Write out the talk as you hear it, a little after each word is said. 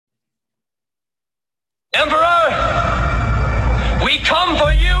Emperor, we come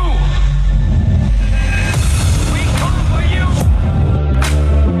for you! We come for you!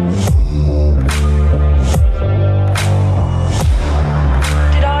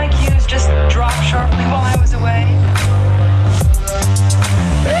 Did IQs just drop sharply while I was away?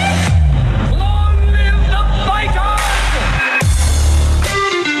 Long live the fighters!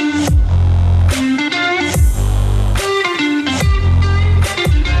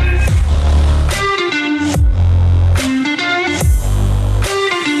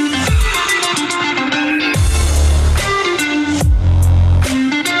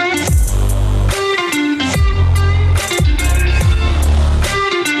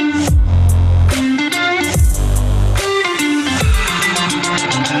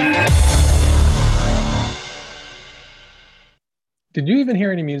 Did you even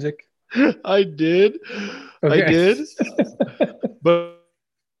hear any music? I did. Okay. I did. But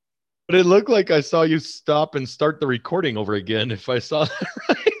it looked like I saw you stop and start the recording over again. If I saw that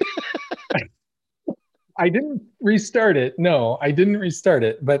right. I didn't restart it. No, I didn't restart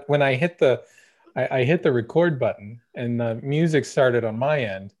it. But when I hit the record button and the music started on my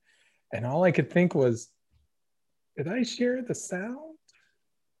end, and all I could think was, did I share the sound?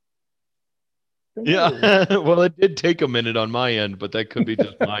 Yeah. Well, it did take a minute on my end, but that could be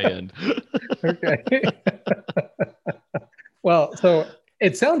just my end. Okay. Well, so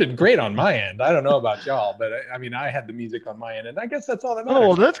it sounded great on my end. I don't know about y'all, but I mean, I had the music on my end, and I guess that's all that matters. Oh,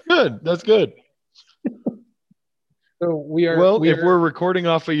 well, that's good. That's good. So if we're recording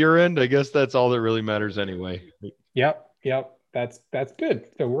off of your end, I guess that's all that really matters anyway. Yep. That's good.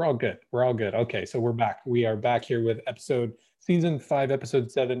 So we're all good. Okay, so we're back. We are back here with season 5,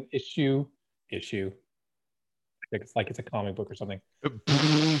 episode 7, issue. I think it's like it's a comic book or something.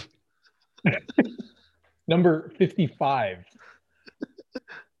 Number 55.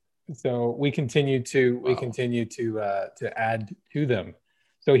 So we continue to add to them.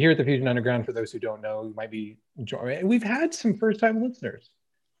 So here at the Fusion Underground, for those who don't know, who might be joining, we've had some first-time listeners.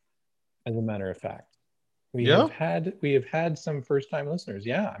 As a matter of fact, we have had some first-time listeners.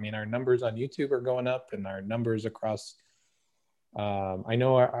 Yeah, I mean, our numbers on YouTube are going up, and our numbers across. I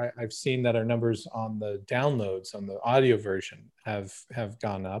know I've seen that our numbers on the downloads on the audio version have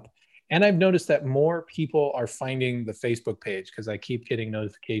gone up, and I've noticed that more people are finding the Facebook page because I keep getting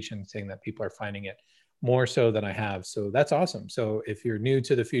notifications saying that people are finding it more so than I have. So that's awesome. So if you're new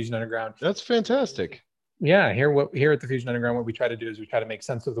to the Fusion Underground, that's fantastic. Yeah, here at the Fusion Underground, what we try to do is we try to make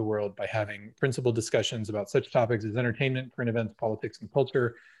sense of the world by having principled discussions about such topics as entertainment, current events, politics, and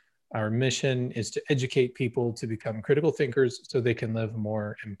culture. Our mission is to educate people to become critical thinkers so they can live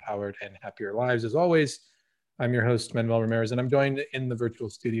more empowered and happier lives. As always, I'm your host, Manuel Ramirez, and I'm joined in the virtual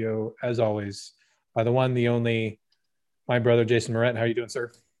studio, as always, by the one, the only, my brother, Jason Moret. How are you doing,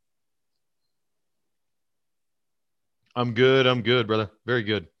 sir? I'm good, brother. Very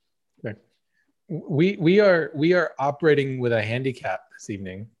good. Okay. We are operating with a handicap this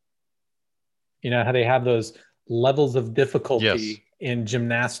evening. You know how they have those levels of difficulty in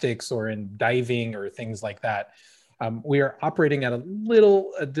gymnastics or in diving or things like that. We are operating at a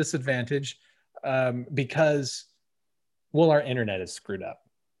little disadvantage because, well, our internet is screwed up.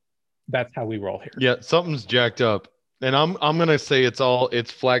 That's how we roll here. Yeah, something's jacked up, and I'm gonna say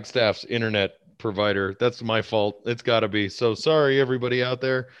it's Flagstaff's internet provider. That's my fault. It's got to be. So sorry, everybody out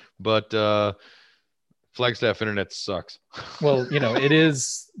there, but Flagstaff internet sucks. Well, you know, it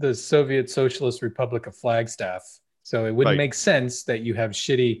is the Soviet Socialist Republic of Flagstaff. So it wouldn't make sense that you have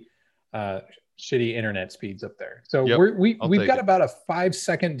shitty internet speeds up there. So we've got about a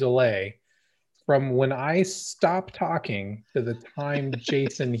 5-second delay from when I stop talking to the time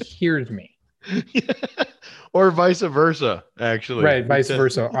Jason hears me. Or vice versa, actually. Right, vice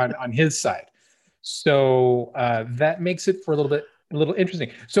versa on his side. So that makes it for a little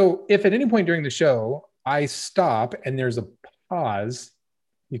interesting. So if at any point during the show I stop and there's a pause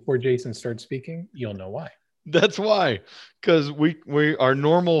before Jason starts speaking, you'll know why. That's why, because our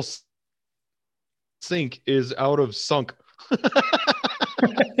normal sync is out of sunk.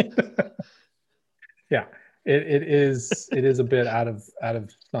 Yeah, it is a bit out of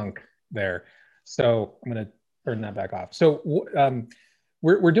sunk there. So I'm gonna turn that back off. So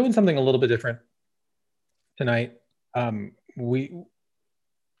we're doing something a little bit different tonight. We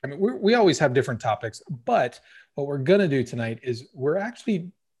always have different topics, but what we're gonna do tonight is we're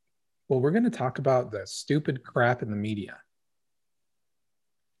going to talk about the stupid crap in the media.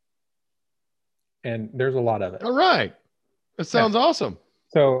 And there's a lot of it. All right. That sounds awesome.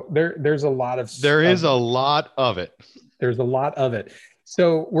 So there's a lot of There is a lot of it. There's a lot of it.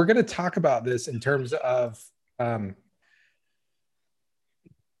 So we're going to talk about this in terms of how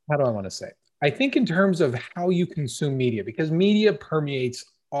do I want to say? I think in terms of how you consume media, because media permeates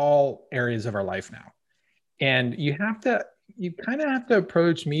all areas of our life now. And you kind of have to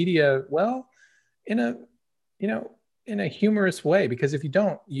approach media, well, in a, in a humorous way, because if you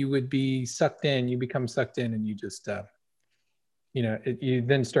don't, you would be sucked in, you become sucked in, and you just, you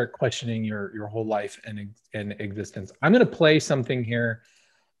then start questioning your whole life and existence. I'm going to play something here.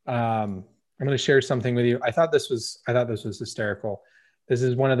 I'm going to share something with you. I thought this was hysterical. This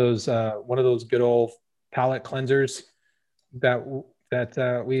is one of those good old palate cleansers that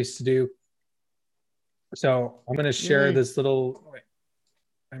we used to do. So I'm going to share this little. Wait,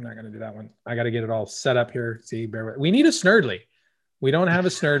 I'm not going to do that one. I got to get it all set up here. See, bear with. We need a Snurdly. We don't have a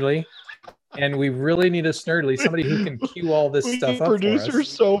Snurdly, and we really need a Snurdly. Somebody who can cue all this stuff up for us. Producer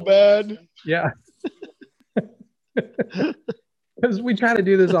so bad. Yeah. Because we try to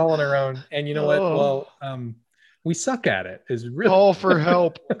do this all on our own, and you know what? Well, we suck at it. Is really call for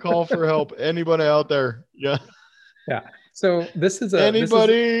help. Call for help. Anybody out there? Yeah. Yeah. So this is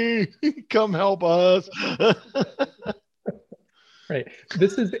anybody come help us. Right.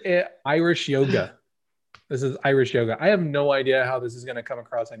 This is Irish yoga. This is Irish yoga. I have no idea how this is going to come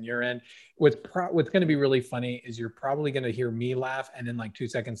across on your end. What's going to be really funny is you're probably going to hear me laugh, and then like 2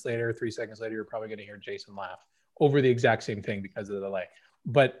 seconds later, 3 seconds later, you're probably going to hear Jason laugh over the exact same thing because of the delay.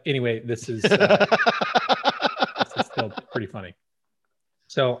 But anyway, this is still pretty funny.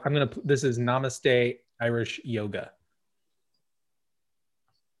 So this is Namaste Irish yoga.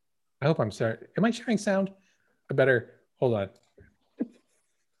 I hope I'm sorry. Am I sharing sound? I better hold on.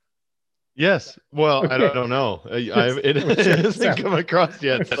 Yes. Well, Okay. I don't know. It hasn't come across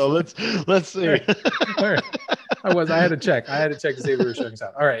yet. So let's see. All right. I had to check. to see if we were showing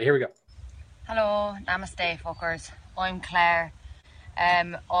sound. All right, here we go. Hello, namaste, fuckers. I'm Claire.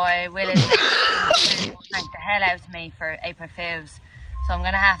 I will thank the hell out of me for April Fools, so I'm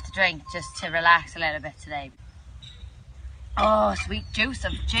gonna have to drink just to relax a little bit today. Oh, sweet juice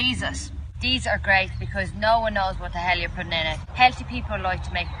of Jesus. These are great because no one knows what the hell you're putting in it. Healthy people like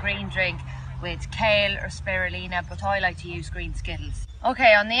to make a green drink with kale or spirulina, but I like to use green Skittles.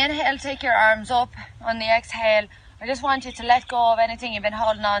 Okay, on the inhale, take your arms up. On the exhale, I just want you to let go of anything you've been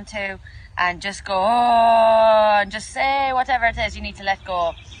holding on to and just go, oh, and just say whatever it is you need to let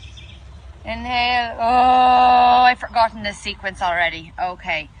go. Inhale, oh, I've forgotten this sequence already.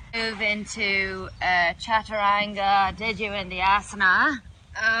 Okay. Move into Chaturanga, did you in the asana?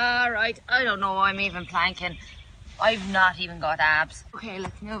 Right, I don't know why I'm even planking. I've not even got abs. Okay,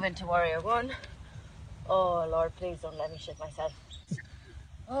 let's move into Warrior One. Oh, Lord, please don't let me shit myself.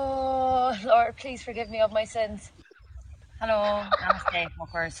 Oh, Lord, please forgive me of my sins. Hello, namaste,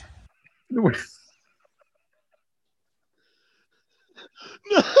 fuckers.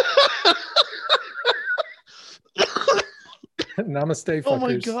 Namaste, fuckers. Oh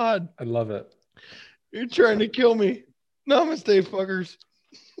my God. I love it. You're trying to kill me. Namaste, fuckers.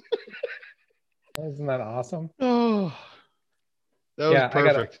 Isn't that awesome? Oh, that was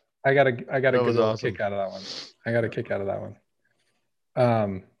perfect. I got a good awesome. kick out of that one. I got a kick out of that one.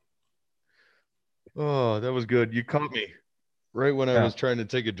 Oh, that was good. You caught me right when I was trying to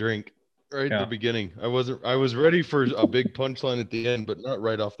take a drink. Right at the beginning. I was ready for a big punchline at the end, but not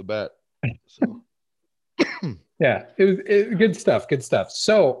right off the bat. So yeah, it was good stuff. Good stuff.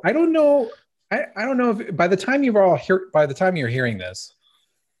 So I don't know. I don't know if by the time you're hearing this,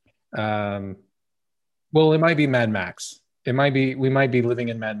 well, it might be Mad Max. We might be living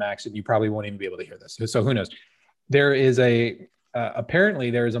in Mad Max, and you probably won't even be able to hear this. So who knows? There is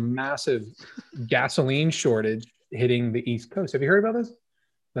apparently there is a massive gasoline shortage hitting the East Coast. Have you heard about this?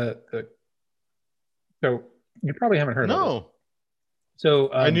 So you probably haven't heard about this.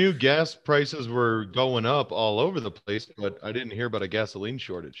 So I knew gas prices were going up all over the place, but I didn't hear about a gasoline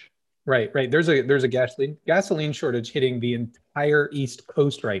shortage. Right. There's a gasoline shortage hitting the entire East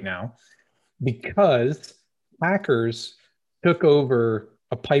Coast right now because hackers took over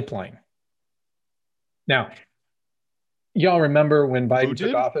a pipeline. Now, y'all remember when Biden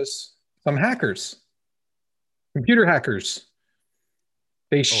took office? Some hackers, computer hackers.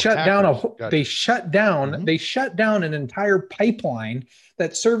 They shut down an entire pipeline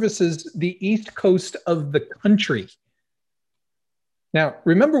that services the East Coast of the country. Now,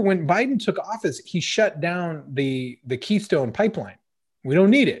 remember when Biden took office, he shut down the Keystone pipeline. We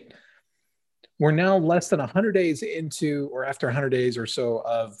don't need it. We're now less than 100 days into, or after 100 days or so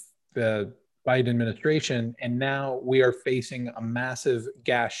of the Biden administration, and now we are facing a massive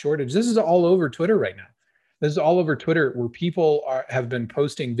gas shortage. This is all over Twitter right now. This is all over Twitter where people have been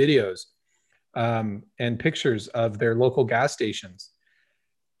posting videos and pictures of their local gas stations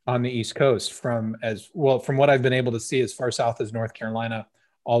on the East Coast from what I've been able to see as far south as North Carolina,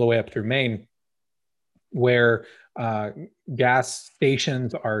 all the way up through Maine. where gas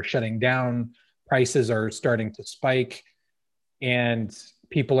stations are shutting down, prices are starting to spike, and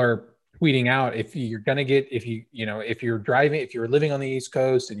people are tweeting out, if you're living on the East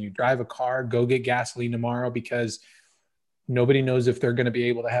Coast and you drive a car, go get gasoline tomorrow, because nobody knows if they're going to be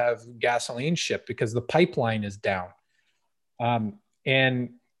able to have gasoline shipped because the pipeline is down. And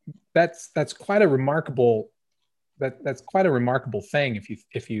that's quite a remarkable thing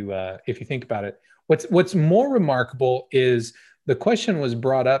if you think about it. What's more remarkable is the question was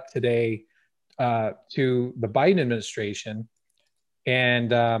brought up today to the Biden administration,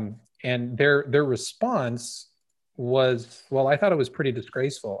 and their response was, well, I thought it was pretty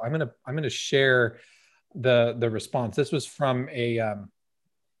disgraceful. I'm gonna share the response. This was from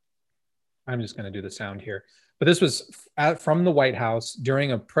I'm just gonna do the sound here, but this was from the White House during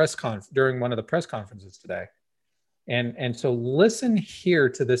one of the press conferences today. And so listen here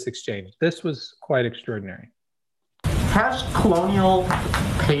to this exchange. This was quite extraordinary. Has Colonial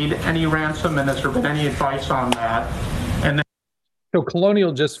paid any ransom, and has there been any advice on that? And then, so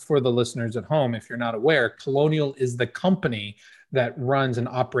Colonial, just for the listeners at home, if you're not aware, Colonial is the company that runs and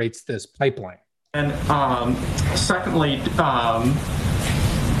operates this pipeline. And secondly,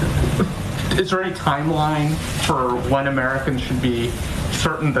 is there any timeline for when Americans should be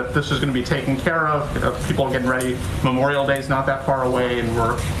certain that this is going to be taken care of? People are getting ready. Memorial Day is not that far away, and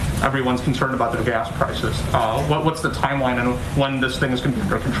everyone's concerned about their gas prices. What's the timeline on when this thing is going to be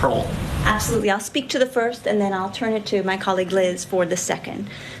under control? Absolutely. I'll speak to the first, and then I'll turn it to my colleague Liz for the second.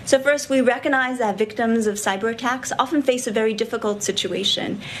 So first, we recognize that victims of cyber attacks often face a very difficult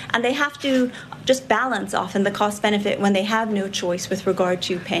situation, and they have to just balance often the cost-benefit when they have no choice with regard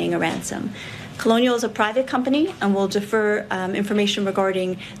to paying a ransom. Colonial is a private company and will defer information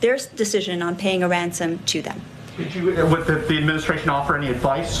regarding their decision on paying a ransom to them. Would the administration offer any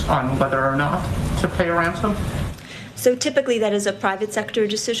advice on whether or not to pay a ransom? So typically that is a private sector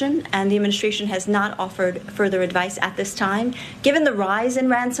decision, and the administration has not offered further advice at this time. Given the rise in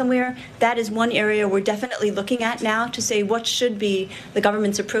ransomware, that is one area we're definitely looking at now to say what should be the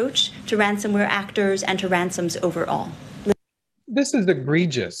government's approach to ransomware actors and to ransoms overall. This is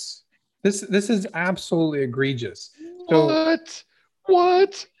egregious. This is absolutely egregious. So,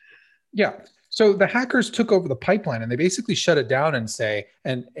 What? Yeah. So the hackers took over the pipeline and they basically shut it down and say,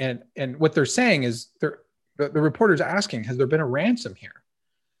 and what they're saying is the reporter's asking, has there been a ransom here?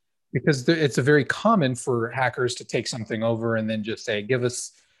 Because it's a very common for hackers to take something over and then just say, give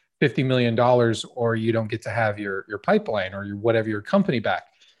us $50 million or you don't get to have your pipeline or your company back.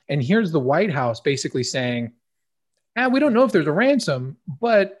 And here's the White House basically saying, we don't know if there's a ransom,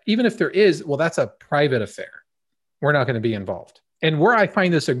 but even if there is, well, that's a private affair. We're not going to be involved. And where I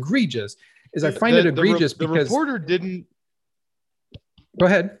find this egregious is I find it egregious because the reporter didn't. Go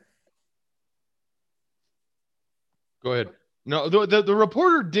ahead. Go ahead. No, the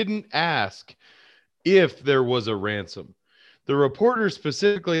reporter didn't ask if there was a ransom. The reporter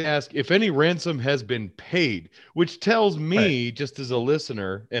specifically asked if any ransom has been paid, which tells me, right, just as a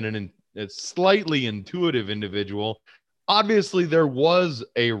listener and a slightly intuitive individual, obviously there was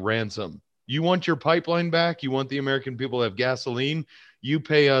a ransom. You want your pipeline back? You want the American people to have gasoline? You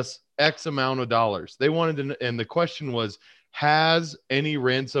pay us X amount of dollars. They wanted to, and the question was, has any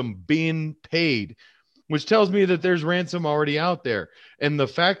ransom been paid? Which tells me that there's ransom already out there. And the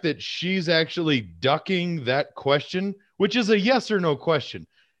fact that she's actually ducking that question, which is a yes or no question,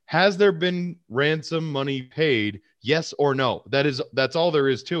 has there been ransom money paid? Yes or no? That's all there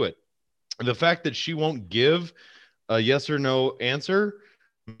is to it. The fact that she won't give a yes or no answer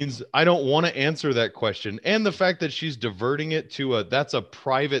means I don't want to answer that question. And the fact that she's diverting it to that's a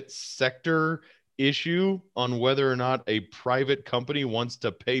private sector issue on whether or not a private company wants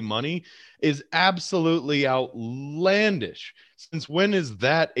to pay money is absolutely outlandish. Since when is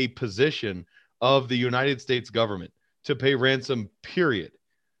that a position of the United States government, to pay ransom, period?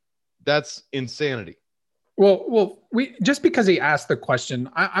 That's insanity. Well, just because he asked the question,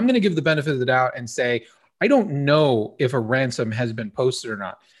 I'm going to give the benefit of the doubt and say, I don't know if a ransom has been posted or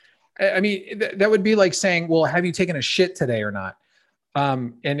not. I mean, that would be like saying, well, have you taken a shit today or not?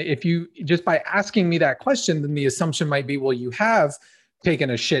 And if you, just by asking me that question, then the assumption might be, well, you have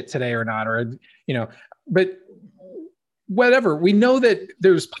taken a shit today or not, or, but whatever. We know that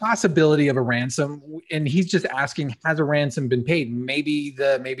there's possibility of a ransom, and he's just asking, has a ransom been paid? Maybe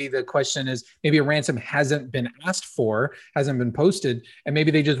the question is, maybe a ransom hasn't been asked for, hasn't been posted, and maybe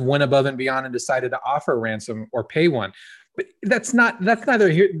they just went above and beyond and decided to offer a ransom or pay one. But that's neither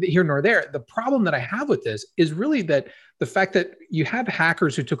here nor there. The problem that I have with this is really that the fact that you have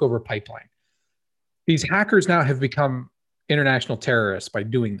hackers who took over pipeline. These hackers now have become international terrorists by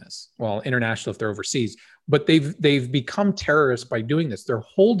doing this. Well, international if they're overseas, but they've become terrorists by doing this. They're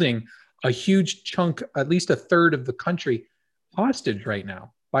holding a huge chunk, at least a third of the country, hostage right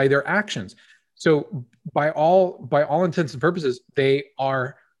now by their actions. So by all intents and purposes, they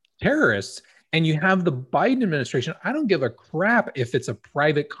are terrorists. And you have the Biden administration. I don't give a crap if it's a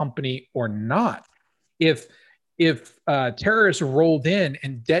private company or not. If terrorists rolled in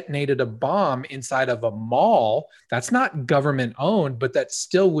and detonated a bomb inside of a mall, that's not government owned, but that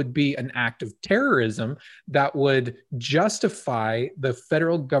still would be an act of terrorism that would justify the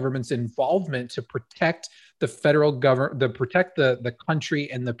federal government's involvement to protect the federal government, to protect the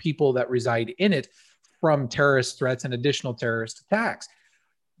country and the people that reside in it from terrorist threats and additional terrorist attacks.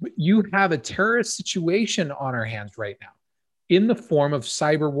 But you have a terrorist situation on our hands right now in the form of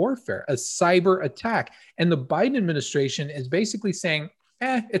cyber warfare, a cyber attack. And the Biden administration is basically saying,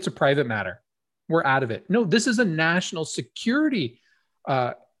 it's a private matter. We're out of it. No, this is a national security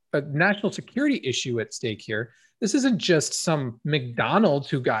issue at stake here. This isn't just some McDonald's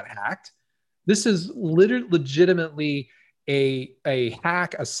who got hacked. This is legitimately a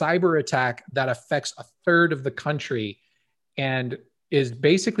hack, a cyber attack that affects a third of the country and is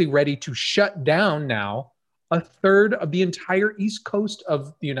basically ready to shut down now a third of the entire East Coast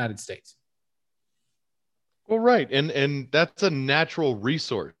of the United States. Well, right. And that's a natural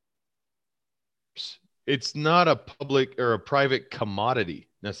resource. It's not a public or a private commodity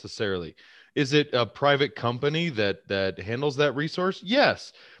necessarily. Is it a private company that handles that resource?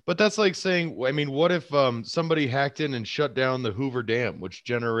 Yes. But that's like saying, I mean, what if somebody hacked in and shut down the Hoover Dam, which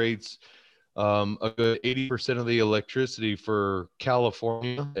generates a good 80% of the electricity for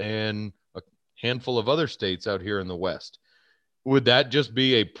California and a handful of other states out here in the West? Would that just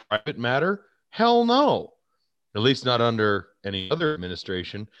be a private matter? Hell no. At least not under any other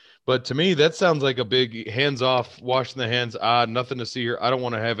administration. But to me, that sounds like a big hands off, washing the hands. Nothing to see here. I don't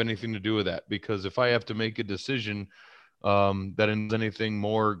want to have anything to do with that, because if I have to make a decision that is anything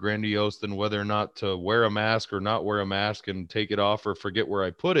more grandiose than whether or not to wear a mask or not wear a mask and take it off or forget where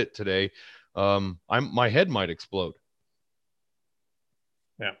I put it today, my head might explode.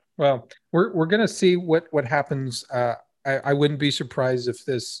 Yeah. Well, we're going to see what happens. I wouldn't be surprised if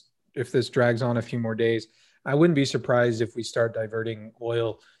this drags on a few more days. I wouldn't be surprised if we start diverting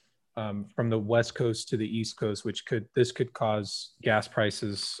oil from the West Coast to the East Coast, this could cause gas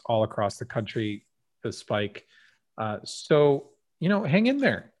prices all across the country to spike. So, hang in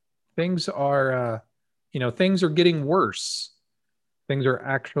there. Things are getting worse. Things are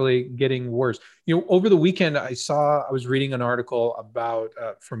actually getting worse. Over the weekend, I was reading an article about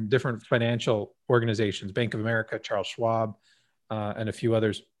from different financial organizations, Bank of America, Charles Schwab, and a few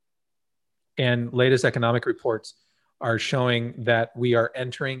others. And latest economic reports are showing that we are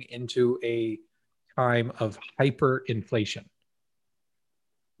entering into a time of hyperinflation.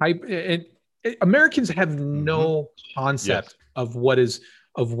 Americans have no concept of what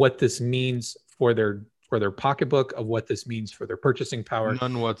this means for their pocketbook, of what this means for their purchasing power.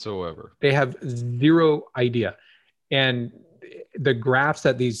 None whatsoever. They have zero idea. And the graphs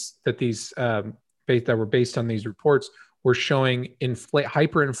that were based on these reports were showing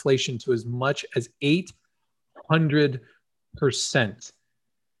hyperinflation to as much as 800%.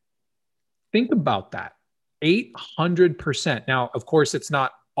 Think about that. 800%. Now, of course, it's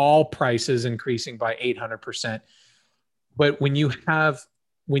not all prices increasing by 800%, but when you have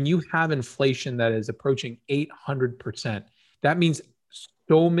inflation that is approaching 800%, that means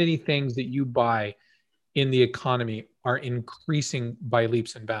so many things that you buy in the economy are increasing by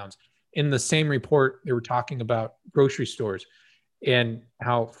leaps and bounds. In the same report, they were talking about grocery stores and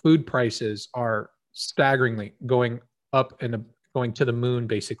how food prices are staggeringly going up and going to the moon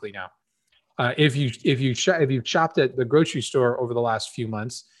basically now. If you've shopped at the grocery store over the last few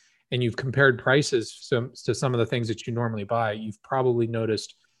months and you've compared prices to some of the things that you normally buy, you've probably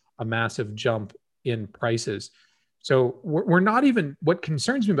noticed a massive jump in prices. So we're not even, what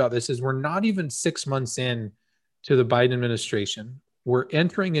concerns me about this is we're not even 6 months in to the Biden administration. We're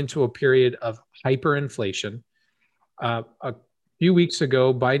entering into a period of hyperinflation. A few weeks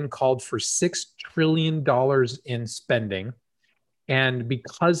ago, Biden called for $6 trillion in spending. And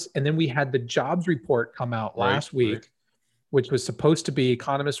then we had the jobs report come out last week, which was supposed to be,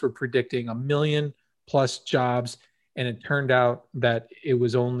 economists were predicting 1 million plus jobs. And it turned out that it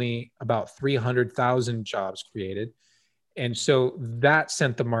was only about 300,000 jobs created. And so that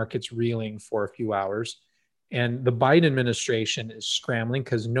sent the markets reeling for a few hours. And the Biden administration is scrambling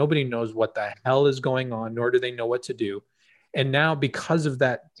because nobody knows what the hell is going on, nor do they know what to do. And now, because of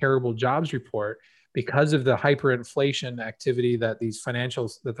that terrible jobs report, because of the hyperinflation activity that the financial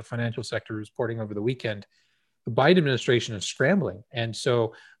sector is reporting over the weekend, the Biden administration is scrambling. And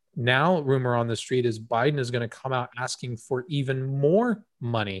so now rumor on the street is Biden is going to come out asking for even more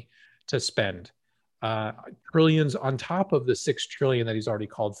money to spend, trillions on top of the 6 trillion that he's already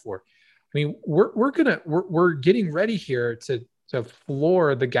called for. I mean, we're getting ready here to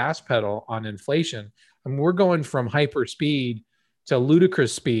floor the gas pedal on inflation. I mean, we're going from hyper speed to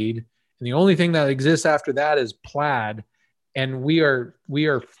ludicrous speed, and the only thing that exists after that is plaid, and we are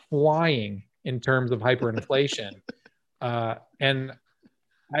flying in terms of hyperinflation. And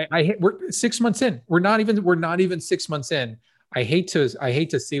we're 6 months in. We're not even 6 months in. I hate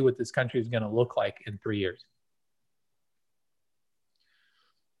to see what this country is going to look like in 3 years.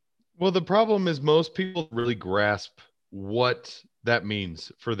 Well, the problem is most people really grasp what that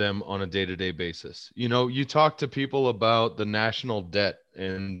means for them on a day-to-day basis. You know, you talk to people about the national debt,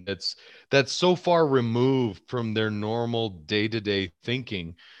 and that's so far removed from their normal day-to-day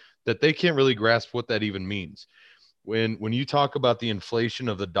thinking that they can't really grasp what that even means. When you talk about the inflation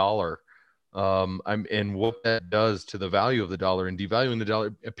of the dollar, and what that does to the value of the dollar and devaluing the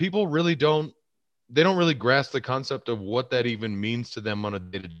dollar, people really don't really grasp the concept of what that even means to them on a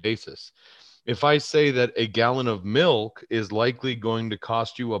day-to-day basis. If I say that a gallon of milk is likely going to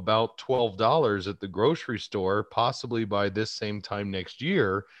cost you about $12 at the grocery store, possibly by this same time next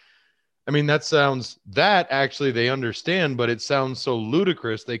year, I mean, that actually they understand, but it sounds so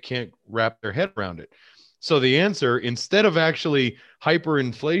ludicrous they can't wrap their head around it. So the answer, instead of actually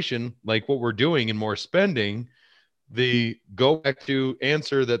hyperinflation, like what we're doing and more spending, the go back to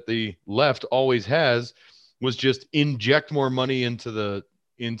answer that the left always has was just inject more money into the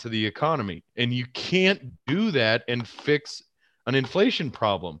economy. And you can't do that and fix an inflation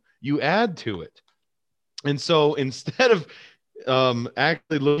problem. You add to it. And so instead of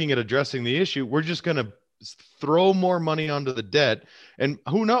actually looking at addressing the issue, we're just going to throw more money onto the debt. And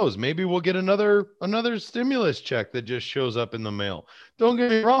who knows, maybe we'll get another stimulus check that just shows up in the mail. Don't get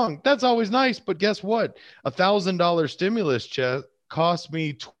me wrong, that's always nice, but guess what? $1,000 stimulus check cost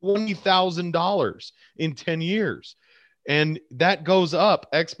me $20,000 in 10 years. And that goes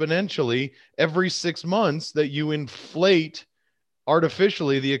up exponentially every 6 months that you inflate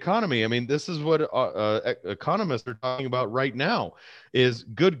artificially the economy. I mean, this is what economists are talking about right now is,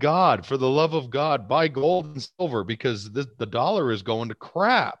 good God, for the love of God, buy gold and silver, because the dollar is going to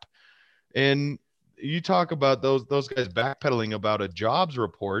crap. And you talk about those guys backpedaling about a jobs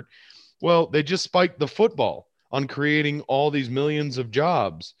report. Well, they just spiked the football on creating all these millions of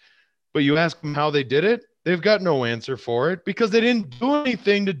jobs. But you ask them how they did it, they've got no answer for it, because they didn't do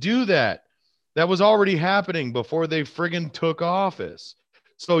anything to do that. That was already happening before they friggin' took office.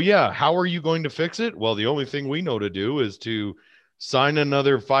 So yeah, how are you going to fix it? Well, the only thing we know to do is to sign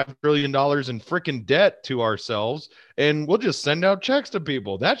another $5 trillion in frickin' debt to ourselves, and we'll just send out checks to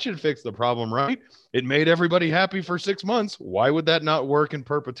people. That should fix the problem, right? It made everybody happy for 6 months. Why would that not work in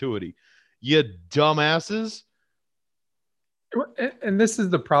perpetuity? You dumbasses. And this is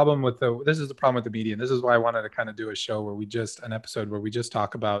the problem with the media. And this is why I wanted to kind of do a show where an episode where we just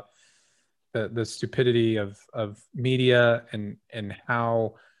talk about the stupidity of media and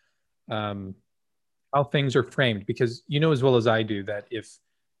how things are framed, because you know as well as I do that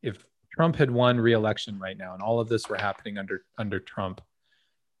if Trump had won re-election right now and all of this were happening under Trump,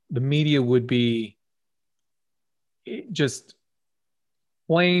 the media would be just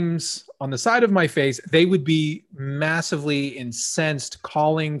flames on the side of my face. They would be massively incensed,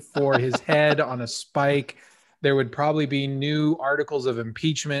 calling for his head on a spike. There would probably be new articles of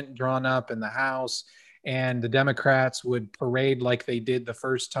impeachment drawn up in the House, and the Democrats would parade like they did the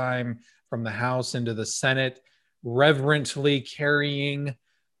first time from the House into the Senate, reverently carrying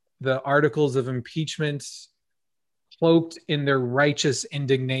the articles of impeachment, cloaked in their righteous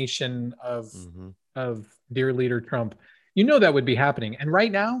indignation of dear leader Trump. You know that would be happening. And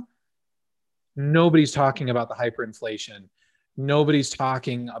right now, nobody's talking about the hyperinflation. Nobody's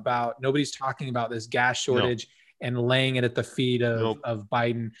talking about this gas shortage and laying it at the feet of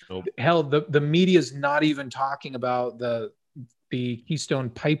Biden. Hell, the media is not even talking about the Keystone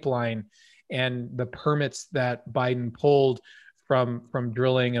pipeline and the permits that Biden pulled from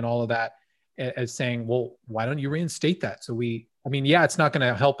drilling and all of that, as saying, well, why don't you reinstate that? It's not going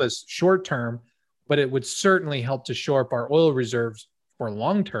to help us short term, but it would certainly help to shore up our oil reserves for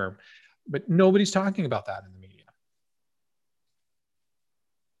long term. But nobody's talking about that in the media.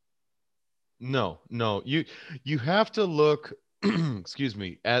 No. You have to look, excuse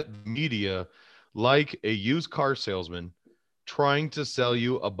me, at media like a used car salesman trying to sell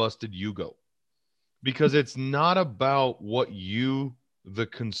you a busted Yugo, because it's not about what you, the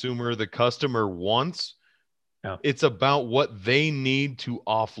consumer, the customer wants. No. It's about what they need to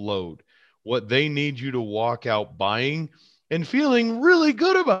offload. what they need you to walk out buying and feeling really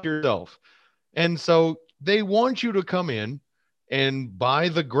good about yourself. And so they want you to come in and buy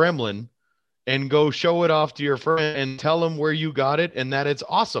the gremlin and go show it off to your friend and tell them where you got it and that it's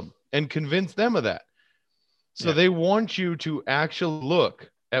awesome and convince them of that. So they want you to actually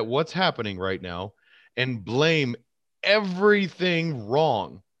look at what's happening right now and blame everything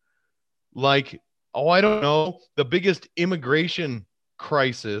wrong. Like, oh, I don't know, the biggest immigration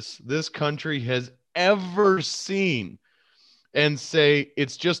crisis this country has ever seen, and say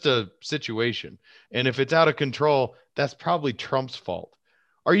it's just a situation. And if it's out of control, that's probably Trump's fault.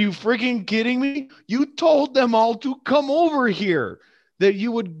 Are you freaking kidding me? You told them all to come over here, that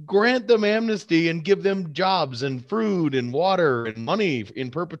you would grant them amnesty and give them jobs and food and water and money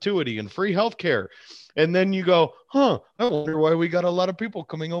in perpetuity and free healthcare. And then you go, I wonder why we got a lot of people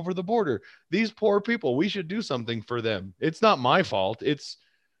coming over the border. These poor people, we should do something for them. It's not my fault. It's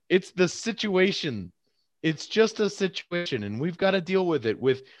the situation. It's just a situation, and we've got to deal with it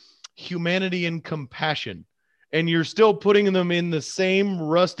with humanity and compassion. And you're still putting them in the same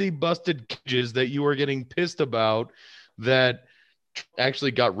rusty, busted cages that you were getting pissed about that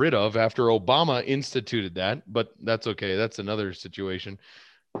actually got rid of after Obama instituted that. But that's okay. That's another situation.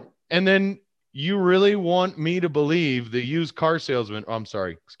 And then you really want me to believe the used car salesman,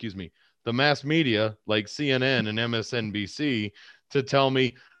 the mass media like CNN and MSNBC to tell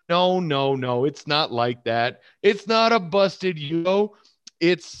me, no, it's not like that. It's not a busted Yugo.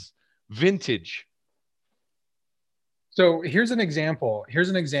 It's vintage. So here's an example. Here's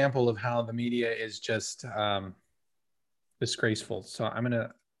an example of how the media is just disgraceful. So I'm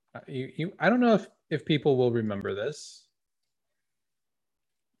gonna, I don't know if people will remember this,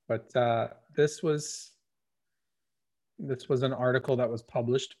 but this was an article that was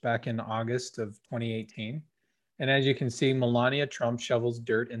published back in August of 2018. And as you can see, Melania Trump shovels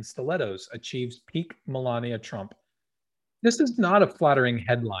dirt in stilettos, achieves peak Melania Trump. This is not a flattering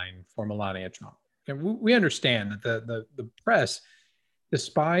headline for Melania Trump. And we understand that the press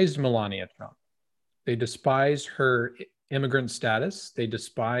despised Melania Trump. They despised her immigrant status. They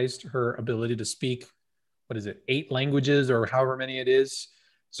despised her ability to speak, 8 languages or however many it is,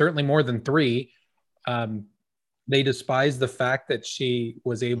 certainly more than 3. They despised the fact that she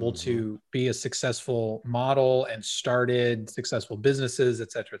was able to be a successful model and started successful businesses,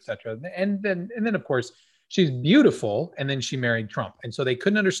 et cetera, et cetera. And then of course, she's beautiful. And then she married Trump. And so they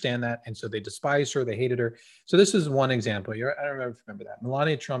couldn't understand that. And so they despised her. They hated her. So this is one example. I don't remember that.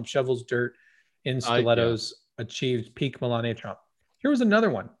 Melania Trump shovels dirt in stilettos, achieved peak Melania Trump. Here was another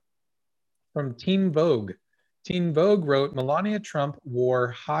one from Teen Vogue. Teen Vogue wrote, Melania Trump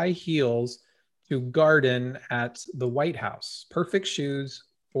wore high heels to garden at the White House. Perfect shoes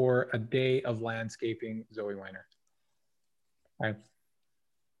for a day of landscaping, Zoe Weiner. Right.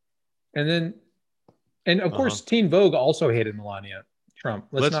 And of course, Teen Vogue also hated Melania Trump.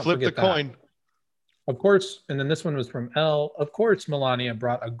 Let's not flip forget the coin. Of course, and then this one was from Elle. Of course, Melania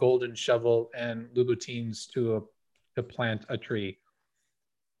brought a golden shovel and Louboutins to plant a tree.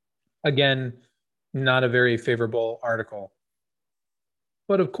 Again, not a very favorable article.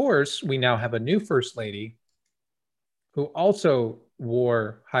 But of course, we now have a new first lady who also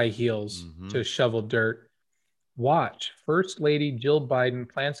wore high heels to shovel dirt. Watch, First Lady Jill Biden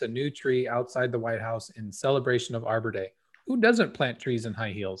plants a new tree outside the White House in celebration of Arbor Day. Who doesn't plant trees in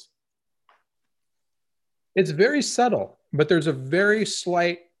high heels? It's very subtle, but there's a very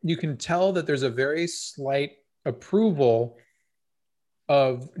slight, you can tell that there's a very slight approval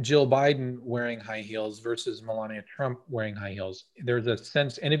of Jill Biden wearing high heels versus Melania Trump wearing high heels. There's a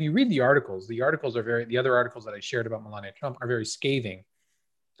sense, and if you read the articles are the other articles that I shared about Melania Trump are very scathing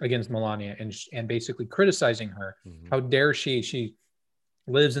against Melania and basically criticizing her. How dare she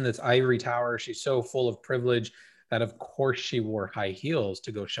lives in this ivory tower. She's so full of privilege that of course she wore high heels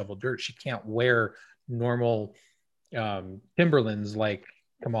to go shovel dirt. She can't wear normal Timberlands like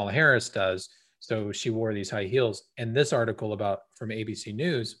Kamala Harris does. So she wore these high heels. And this article from ABC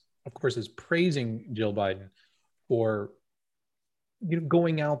News, of course, is praising Jill Biden for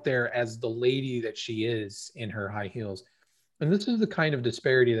going out there as the lady that she is in her high heels. And this is the kind of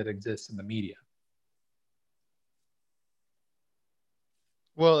disparity that exists in the media.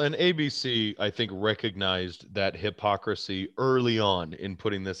 Well, and ABC, I think, recognized that hypocrisy early on in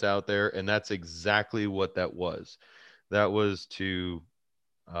putting this out there. And that's exactly what that was. That was to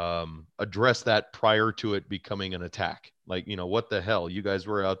address that prior to it becoming an attack. Like, what the hell? You guys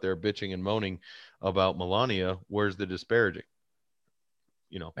were out there bitching and moaning about Melania. Where's the disparaging?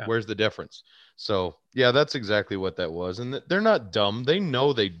 Where's the difference? So yeah, that's exactly what that was. And they're not dumb. They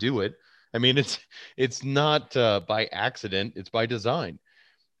know they do it. I mean, it's not by accident, it's by design.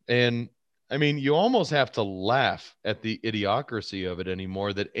 And I mean, you almost have to laugh at the idiocracy of it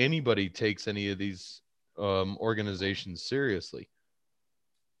anymore, that anybody takes any of these organizations seriously.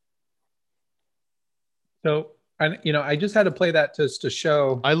 So, and I just had to play that just to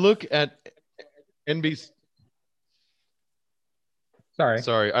show. I look at NBC.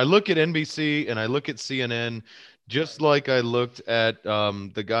 Sorry. I look at NBC and I look at CNN, just like I looked at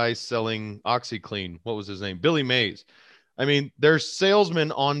the guy selling OxyClean. What was his name? Billy Mays. I mean, they're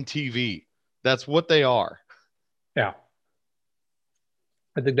salesmen on TV. That's what they are. Yeah.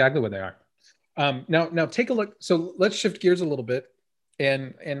 That's exactly what they are. Now take a look. So let's shift gears a little bit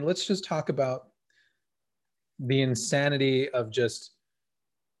and let's just talk about the insanity of just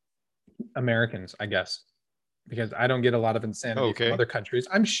Americans, I guess, because I don't get a lot of insanity from other countries.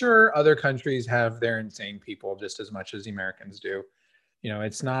 I'm sure other countries have their insane people just as much as the Americans do.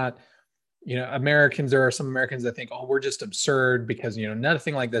 It's not, Americans, there are some Americans that think, oh, we're just absurd because,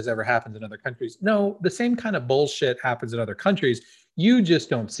 nothing like this ever happens in other countries. No, the same kind of bullshit happens in other countries. You just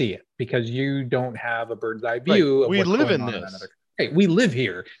don't see it because you don't have a bird's eye view. Right. We live in this. Right. We live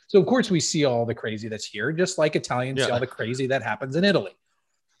here. So of course we see all the crazy that's here, just like Italians see all the crazy that happens in Italy.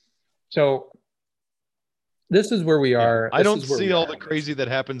 So this is where we are. I don't see all the crazy that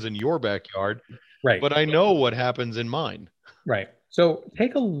happens in your backyard. Right. But I know what happens in mine. Right. So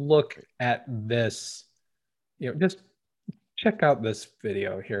take a look at this, just check out this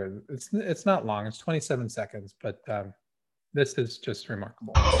video here. It's not long. It's 27 seconds, but this is just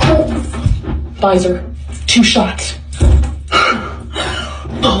remarkable. Pfizer, 2 shots.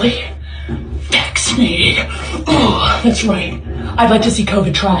 Fully vaccinated. Oh, that's right. I'd like to see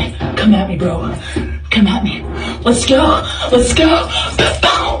COVID try. Come at me, bro. Come at me. Let's go. Let's go.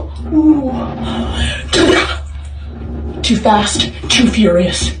 Ooh. Too fast, too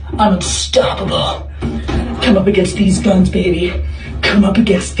furious. I'm unstoppable. Come up against these guns, baby. Come up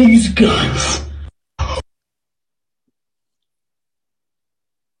against these guns.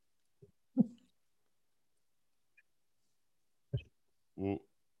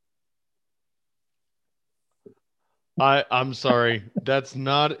 I'm sorry. That's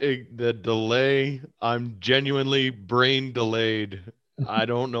not the delay. I'm genuinely brain delayed. I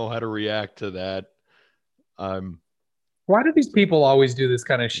don't know how to react to that. Why do these people always do this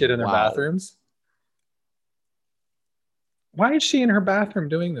kind of shit in their bathrooms? Why is she in her bathroom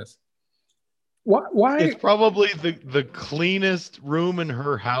doing this? Why? It's probably the cleanest room in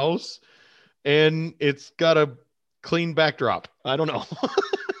her house, and it's got a clean backdrop. I don't know.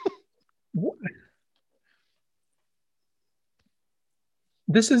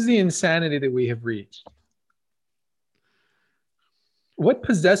 This is the insanity that we have reached. What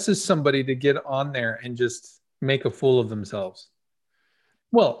possesses somebody to get on there and just make a fool of themselves?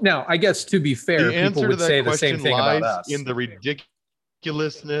 Well, now, I guess to be fair, people would say the same thing about us. In the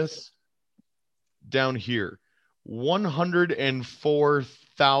ridiculousness down here,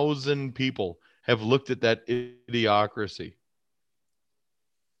 104,000 people have looked at that idiocracy.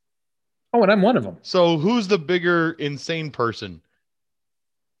 Oh, and I'm one of them. So who's the bigger insane person?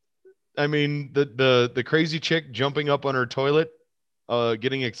 I mean, the crazy chick jumping up on her toilet,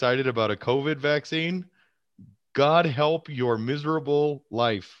 getting excited about a COVID vaccine. God help your miserable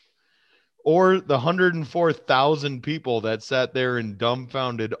life. Or the 104,000 people that sat there in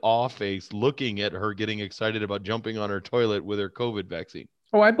dumbfounded awe face looking at her getting excited about jumping on her toilet with her COVID vaccine.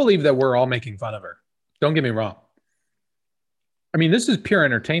 Oh, I believe that we're all making fun of her. Don't get me wrong. I mean, this is pure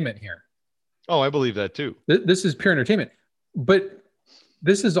entertainment here. Oh, I believe that too. This is pure entertainment. But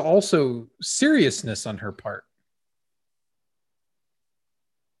this is also seriousness on her part.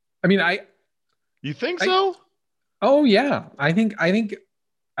 I mean, you think so? Oh yeah. I think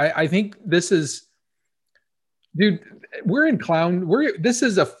this is, dude, we're in this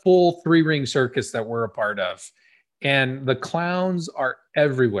is a full 3-ring circus that we're a part of. And the clowns are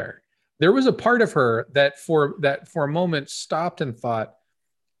everywhere. There was a part of her that for a moment stopped and thought,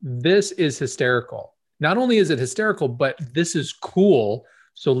 this is hysterical. Not only is it hysterical, but this is cool.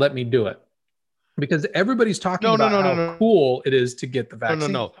 So let me do it. Because everybody's talking about how cool it is to get the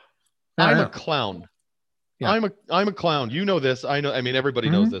vaccine. No. I'm a clown. Yeah. I'm a clown. You know this. I know. I mean, everybody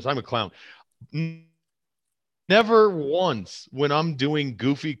knows this. I'm a clown. Never once when I'm doing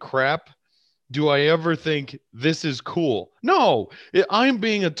goofy crap do I ever think this is cool. No, I'm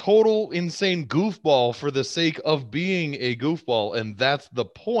being a total insane goofball for the sake of being a goofball. And that's the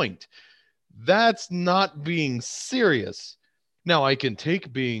point. That's not being serious. Now, I can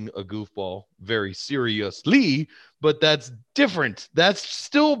take being a goofball very seriously, but that's different. That's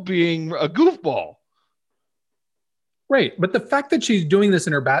still being a goofball. Right. But the fact that she's doing this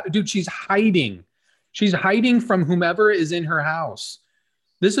in her dude, she's hiding. She's hiding from whomever is in her house.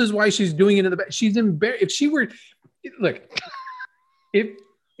 This is why she's doing it in the back. She's embarrassed. If she were, look, if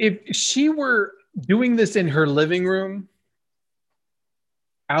she were doing this in her living room,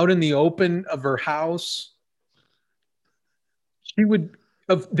 out in the open of her house, she would.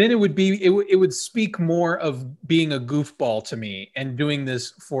 Then it would speak more of being a goofball to me and doing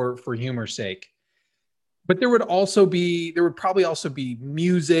this for humor's sake. But there would probably also be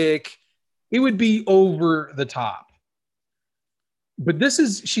music. It would be over the top. But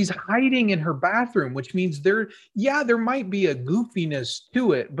she's hiding in her bathroom, which means there might be a goofiness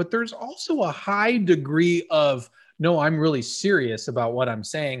to it, but there's also a high degree of, no, I'm really serious about what I'm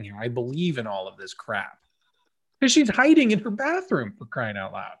saying here. I believe in all of this crap. Because she's hiding in her bathroom, for crying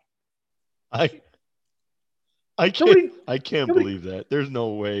out loud. I can't believe that. There's no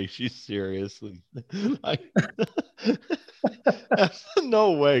way she's serious.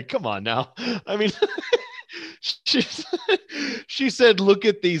 No way. Come on now. I mean, she said, "Look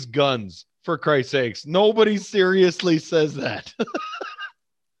at these guns." For Christ's sakes, nobody seriously says that.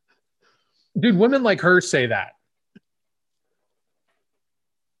 Dude, women like her say that.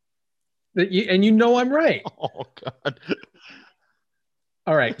 And you know I'm right. Oh God.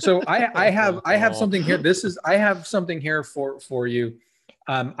 All right. So I have something here. I have something here for you.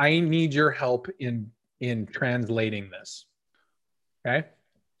 I need your help in translating this. Okay?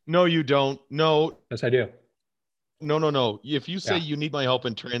 No, you don't. No. Yes, I do. No. If you say you need my help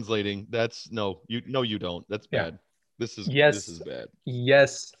in translating, you don't. That's bad. This is bad.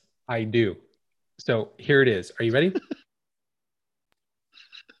 Yes, I do. So here it is. Are you ready?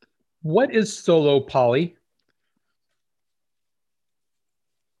 What is solo poly?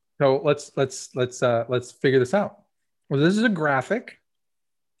 So let's figure this out. Well, this is a graphic,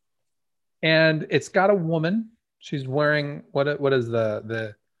 and it's got a woman. She's wearing what is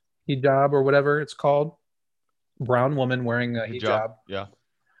the hijab or whatever it's called? Brown woman wearing a hijab. Yeah.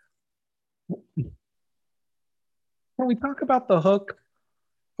 Can we talk about the hook?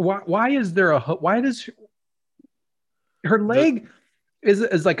 Why is there a hook? Why does her leg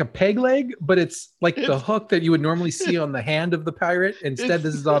is like a peg leg, but it's like the hook that you would normally see on the hand of the pirate. Instead,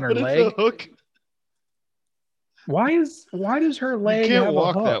 this is on her leg. It's a hook. Why does her leg? You can't have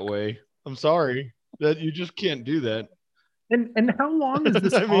walk a hook? that way. I'm sorry that you just can't do that. And how long is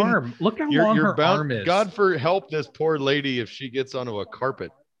this arm? Look how long her arm is. God for help this poor lady if she gets onto a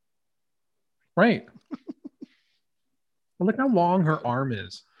carpet. Right. Well, look how long her arm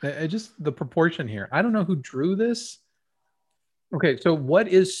is. Just the proportion here. I don't know who drew this. Okay, so what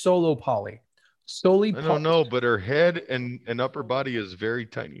is solo poly? I don't know, but her head and upper body is very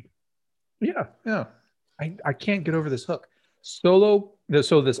tiny. Yeah. I can't get over this hook. So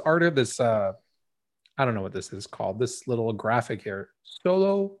this art of this I don't know what this is called. This little graphic here.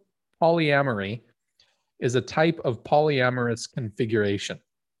 Solo polyamory is a type of polyamorous configuration.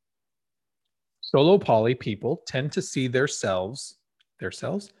 Solo poly people tend to see themselves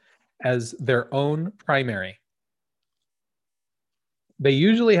as their own primary. They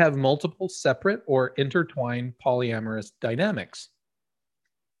usually have multiple separate or intertwined polyamorous dynamics.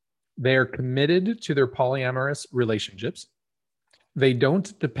 They are committed to their polyamorous relationships. They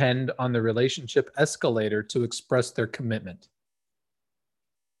don't depend on the relationship escalator to express their commitment.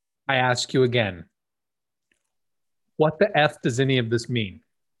 I ask you again, what the F does any of this mean?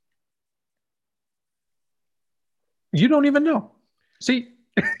 You don't even know. See?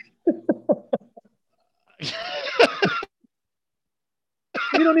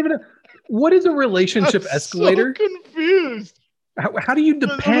 You don't even know. What is a relationship escalator? So confused. How do you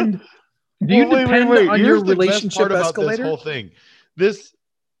depend? Do you depend on Here's your the relationship best part escalator? About this whole thing.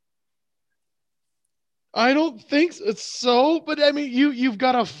 I don't think so, but I mean, you've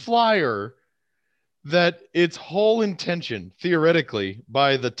got a flyer that its whole intention, theoretically,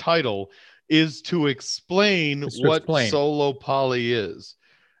 by the title, is to explain what solo poly is.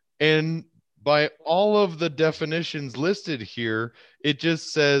 And by all of the definitions listed here, it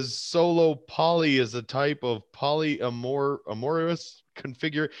just says solo poly is a type of polyamorous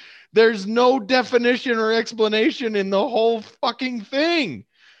configure. There's no definition or explanation in the whole fucking thing.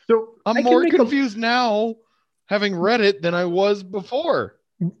 So I'm more confused now having read it than I was before.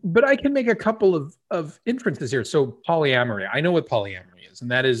 But I can make a couple of inferences here. So polyamory, I know what polyamory is, and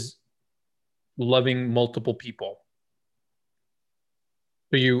that is loving multiple people.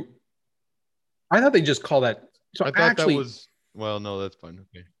 So I thought they just call that. So I thought that was, well, no, that's fine.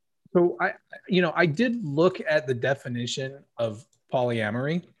 Okay. So I did look at the definition of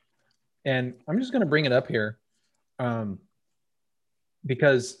polyamory, and I'm just going to bring it up here,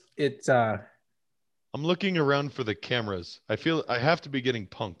 because it's. I'm looking around for the cameras. I feel I have to be getting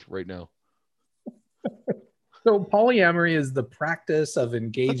punked right now. So polyamory is the practice of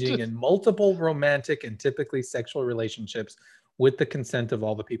engaging in multiple romantic and typically sexual relationships with the consent of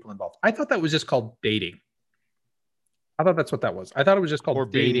all the people involved. I thought that was just called dating. I thought that's what that was. I thought it was just called Or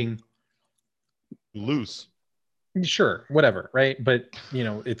being dating. loose. Sure, whatever, right? But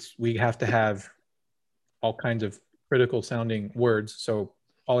we have to have all kinds of critical sounding words. So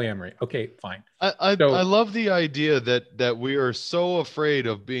polyamory. Okay, fine. I love the idea that we are so afraid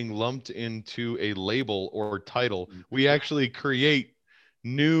of being lumped into a label or title. We actually create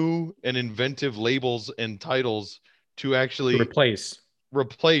new and inventive labels and titles to actually replace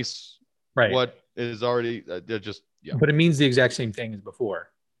right. What is already just, yeah. But it means the exact same thing as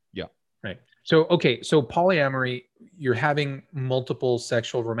before. Yeah. Right. So, okay. So polyamory, you're having multiple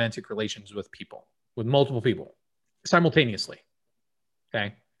sexual romantic relations with multiple people simultaneously.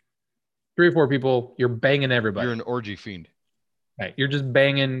 Okay. 3 or 4 people, you're banging everybody. You're an orgy fiend. Right. You're just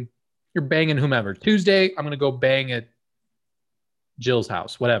banging whomever. Tuesday, I'm going to go bang at Jill's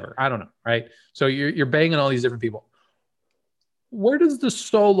house, whatever. I don't know. Right. So you're banging all these different people. Where does the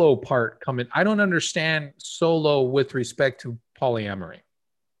solo part come in? I don't understand solo with respect to polyamory.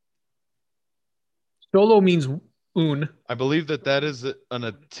 Solo means un. I believe that is an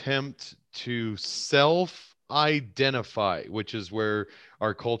attempt to self-identify, which is where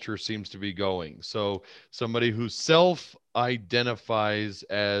our culture seems to be going. So somebody who self-identifies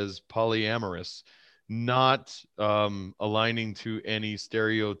as polyamorous, not aligning to any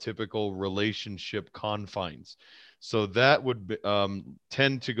stereotypical relationship confines. So that would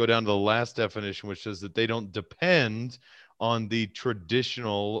tend to go down to the last definition, which is that they don't depend on the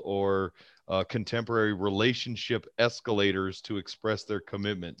traditional or contemporary relationship escalators to express their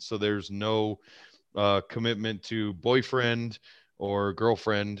commitment. So there's no commitment to boyfriend or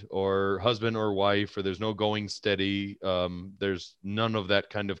girlfriend or husband or wife, or there's no going steady. There's none of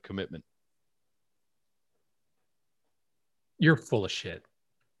that kind of commitment. You're full of shit.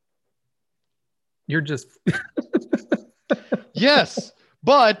 You're just yes,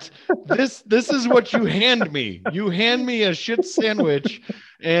 but this is what you hand me. You hand me a shit sandwich,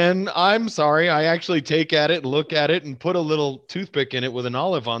 and I'm sorry, I actually take at it, look at it, and put a little toothpick in it with an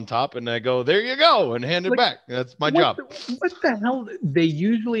olive on top, and I go, there you go, and hand it back. That's my job. What the hell? They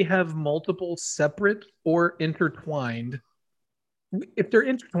usually have multiple separate or intertwined. If they're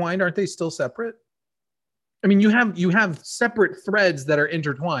intertwined, aren't they still separate? I mean, you have separate threads that are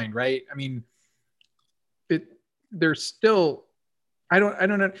intertwined, right? I mean, they're still, I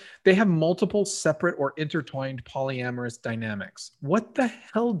don't know. They have multiple separate or intertwined polyamorous dynamics. What the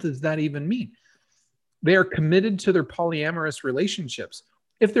hell does that even mean? They are committed to their polyamorous relationships.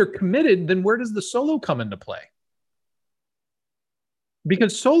 If they're committed, then where does the solo come into play?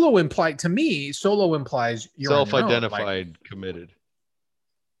 Because solo implies you're self-identified, committed.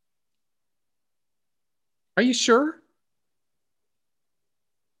 Are you sure?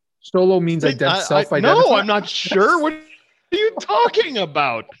 Solo means self-identified? No, I'm not sure. What are you talking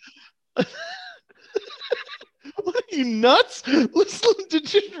about? What are you nuts? Listen,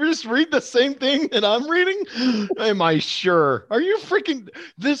 did you just read the same thing that I'm reading? Am I sure? Are you freaking...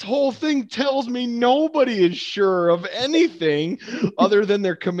 This whole thing tells me nobody is sure of anything other than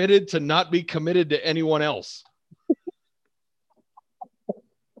they're committed to not be committed to anyone else.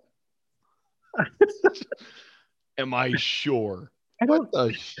 Am I sure? What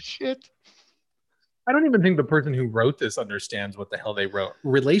the shit? I don't even think the person who wrote this understands what the hell they wrote.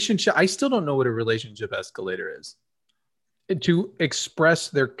 Relationship. I still don't know what a relationship escalator is. To express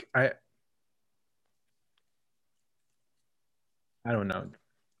their, I don't know.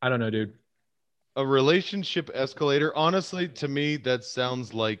 I don't know, dude. A relationship escalator. Honestly, to me, that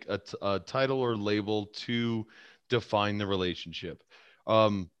sounds like a title or label to define the relationship.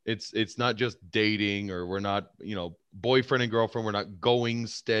 It's not just dating, or we're not, boyfriend and girlfriend. We're not going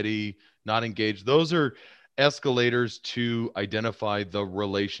steady, not engaged. Those are escalators to identify the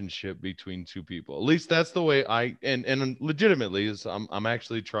relationship between two people. At least that's the way and legitimately is I'm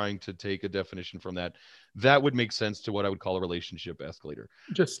actually trying to take a definition from that. That would make sense to what I would call a relationship escalator.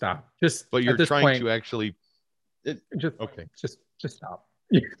 Just stop. But you're trying to actually okay. Just stop.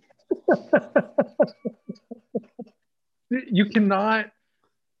 You cannot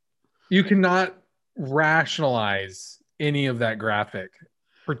rationalize any of that graphic.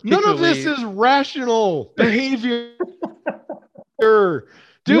 None of this is rational behavior.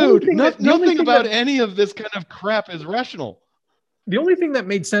 Dude, nothing about any of this kind of crap is rational. The only thing that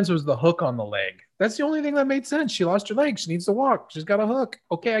made sense was the hook on the leg. That's the only thing that made sense. She lost her leg. She needs to walk. She's got a hook.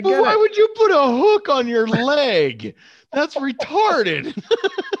 Okay, I get it. Why would you put a hook on your leg? That's retarded.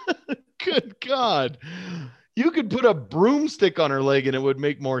 Good God. You could put a broomstick on her leg and it would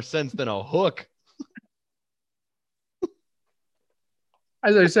make more sense than a hook.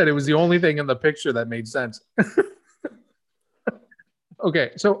 As I said, it was the only thing in the picture that made sense.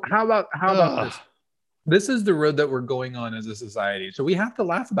 Okay, so how about this? This is the road that we're going on as a society. So we have to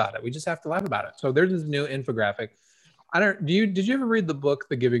laugh about it. We just have to laugh about it. So there's this new infographic. Did you ever read the book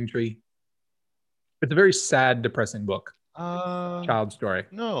The Giving Tree? It's a very sad, depressing book. Child story.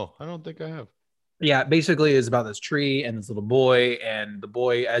 No, I don't think I have. Yeah, basically is about this tree and this little boy, and the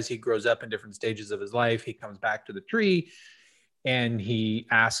boy, as he grows up in different stages of his life, he comes back to the tree and he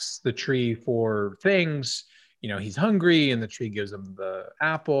asks the tree for things. He's hungry, and the tree gives him the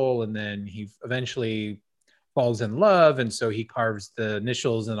apple, and then he eventually falls in love, and so he carves the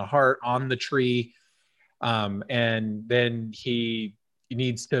initials and a heart on the tree. And then he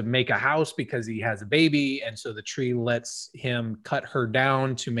needs to make a house because he has a baby, and so the tree lets him cut her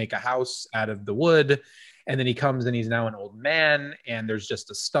down to make a house out of the wood. And then he comes and he's now an old man, and there's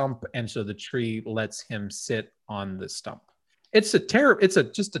just a stump, and so the tree lets him sit on the stump. It's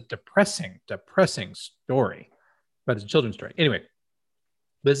just a depressing story, but it's a children's story. Anyway,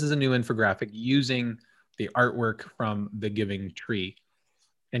 this is a new infographic using the artwork from The Giving Tree.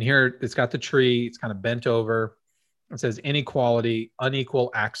 And here it's got the tree, it's kind of bent over. It says inequality,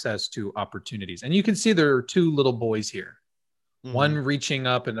 unequal access to opportunities. And you can see there are two little boys here. Mm-hmm. One reaching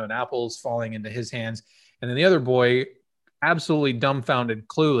up and an apple's falling into his hands. And then the other boy, absolutely dumbfounded,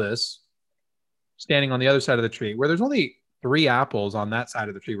 clueless, standing on the other side of the tree where there's only 3 apples on that side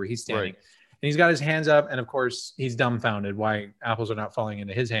of the tree where he's standing. Right. And he's got his hands up. And of course, he's dumbfounded why apples are not falling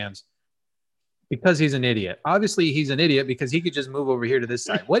into his hands. Because he's an idiot. Obviously, he's an idiot because he could just move over here to this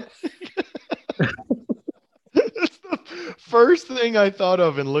side. What? The first thing I thought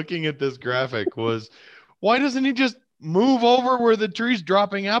of in looking at this graphic was, why doesn't he just move over where the tree's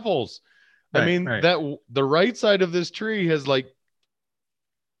dropping apples? Right, I mean, that the right side of this tree has like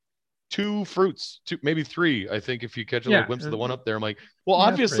 2 fruits, maybe 3. I think if you catch a little glimpse of the one up there, I'm like, well,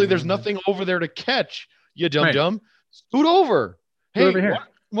 obviously there's nothing over there to catch. You dumb. Scoot over. Hey, over here.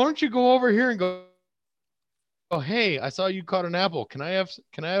 Why don't you go over here and go, oh, hey, I saw you caught an apple. Can I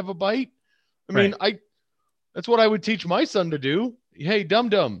have a bite? I mean, that's what I would teach my son to do. Hey,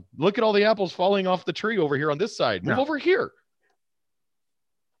 dum, look at all the apples falling off the tree over here on this side. Move over here.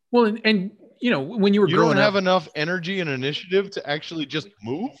 Well, and when you were growing up, you don't have enough energy and initiative to actually just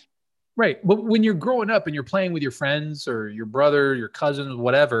move. Right. But when you're growing up and you're playing with your friends or your brother, your cousins,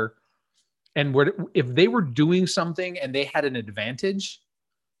 whatever, and if they were doing something and they had an advantage,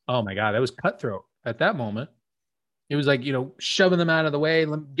 oh my God, that was cutthroat at that moment. It was like, shoving them out of the way.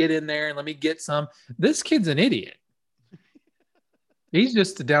 Let me get in there and let me get some. This kid's an idiot. He's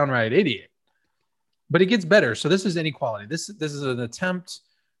just a downright idiot. But it gets better. So this is inequality. This is an attempt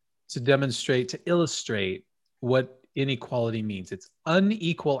to illustrate what inequality means. It's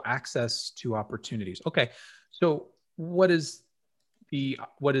unequal access to opportunities. Okay. So what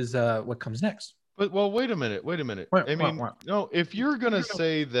comes next? But wait a minute. No, if you're going to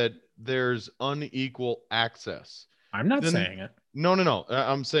say that there's unequal access, I'm not saying it. No.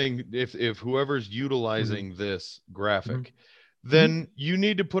 I'm saying if whoever's utilizing this graphic, then you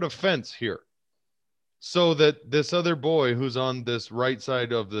need to put a fence here so that this other boy who's on this right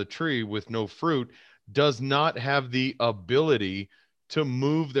side of the tree with no fruit does not have the ability to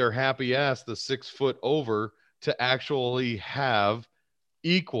move their happy ass the 6 foot over to actually have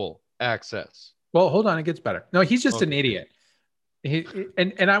equal access. Well, hold on, it gets better. No, he's just an idiot.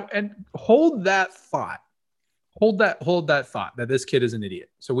 And hold that thought. Hold that thought that this kid is an idiot.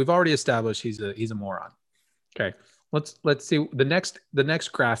 So we've already established he's a moron. Okay. Let's see the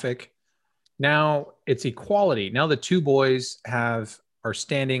next graphic. Now it's equality. Now the 2 boys are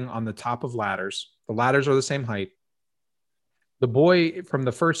standing on the top of ladders. The ladders are the same height. The boy from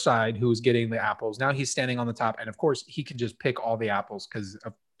the first side who's getting the apples, now he's standing on the top, and of course he can just pick all the apples because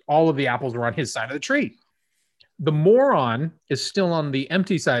all of the apples were on his side of the tree. The moron is still on the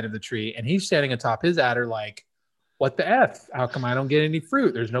empty side of the tree, and he's standing atop his adder like, what the F? How come I don't get any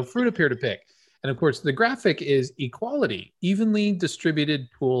fruit? There's no fruit up here to pick. And of course, the graphic is equality, evenly distributed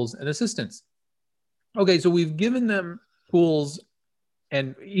tools and assistance. Okay, so we've given them tools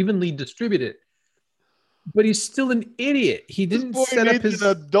and evenly distributed, but he's still an idiot. He didn't set up his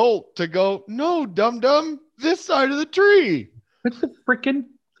adult to go, no, dum, this side of the tree. Put the freaking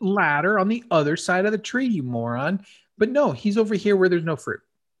ladder on the other side of the tree, you moron. But no, he's over here where there's no fruit.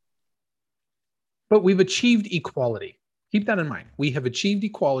 But we've achieved equality. Keep that in mind. We have achieved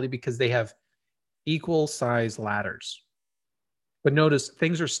equality because they have equal size ladders. But notice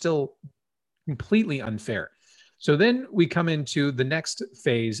things are still completely unfair. So then we come into the next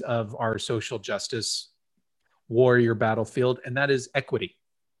phase of our social justice warrior battlefield, and that is equity.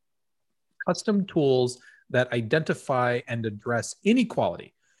 Custom tools that identify and address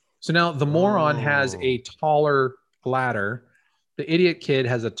inequality. So now the moron has a taller ladder. The idiot kid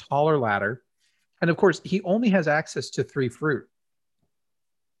has a taller ladder. And of course, he only has access to 3 fruit.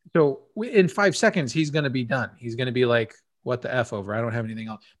 So in 5 seconds, he's going to be done. He's going to be like, what the F over? I don't have anything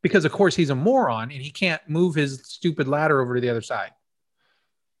else. Because, of course, he's a moron and he can't move his stupid ladder over to the other side.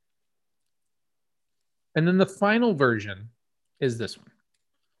 And then the final version is this one.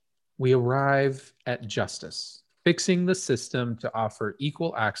 We arrive at justice, fixing the system to offer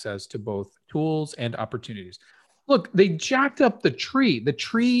equal access to both tools and opportunities. Look, they jacked up the tree. The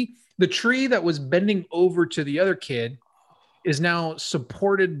tree that was bending over to the other kid is now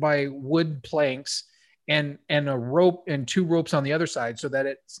supported by wood planks and a rope and 2 ropes on the other side, so that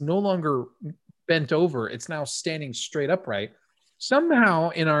it's no longer bent over. It's now standing straight upright.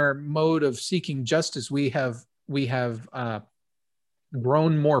 Somehow, in our mode of seeking justice, we have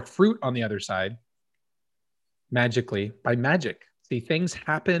grown more fruit on the other side magically by magic. See, things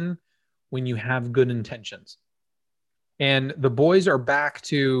happen when you have good intentions. And the boys are back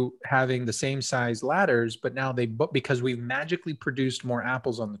to having the same size ladders, but now because we've magically produced more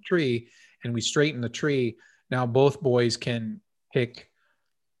apples on the tree and we straighten the tree, now both boys can pick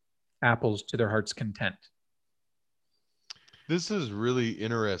apples to their heart's content. This is really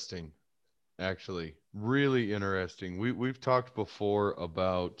interesting, actually. Really interesting. We've talked before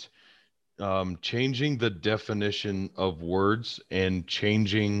about changing the definition of words and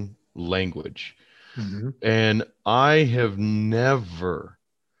changing language. Mm-hmm. And I have never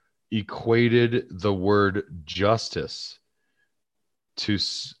equated the word justice to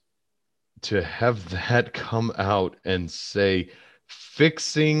have that come out and say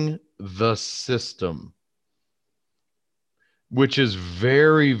fixing the system, which is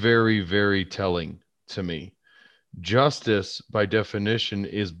very, very, very telling to me. Justice, by definition,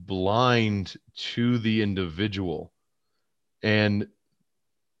 is blind to the individual. And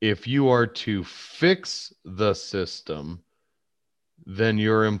if you are to fix the system, then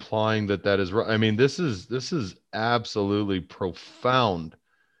you're implying that is right. I mean, this is absolutely profound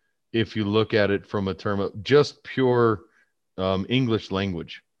if you look at it from a term of just pure English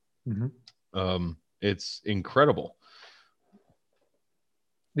language. Mm-hmm. It's incredible.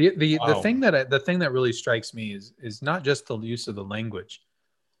 The thing that really strikes me is not just the use of the language,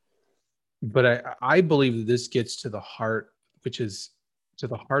 but I believe that this gets to the heart, which is to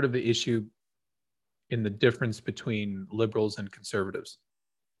the heart of the issue in the difference between liberals and conservatives.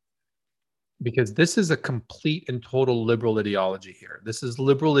 Because this is a complete and total liberal ideology here. This is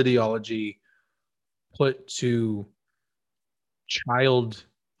liberal ideology put to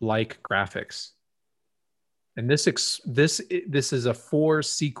childlike graphics. And this is a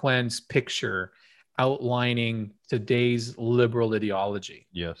 4-sequence picture outlining today's liberal ideology.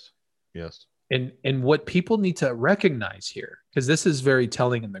 Yes. Yes. And what people need to recognize here, because this is very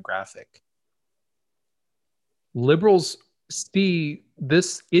telling in the graphic. Liberals see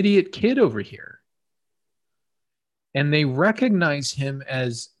this idiot kid over here, and they recognize him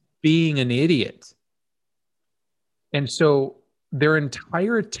as being an idiot. And so their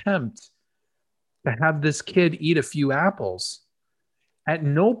entire attempt to have this kid eat a few apples, at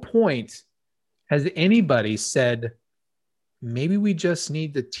no point has anybody said, maybe we just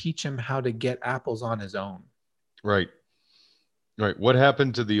need to teach him how to get apples on his own. Right. Right. What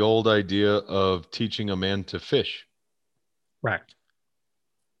happened to the old idea of teaching a man to fish? Correct.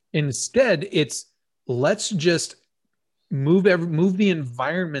 Instead, it's let's just move the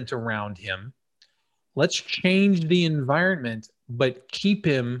environment around him. Let's change the environment, but keep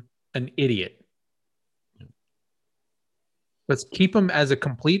him an idiot. Let's keep him as a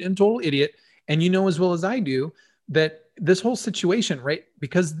complete and total idiot. And you know as well as I do that this whole situation, right?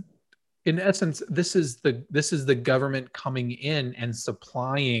 Because in essence, this is the government coming in and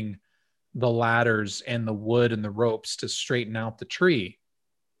supplying the ladders and the wood and the ropes to straighten out the tree.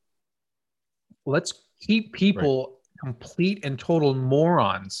 Let's keep people complete and total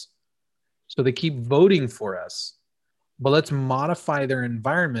morons so they keep voting for us. But let's modify their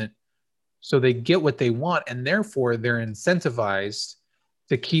environment so they get what they want, and therefore they're incentivized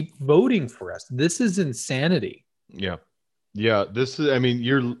to keep voting for us. This is insanity. Yeah. Yeah. This is, I mean,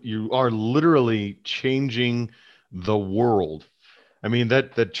 you are literally changing the world. I mean,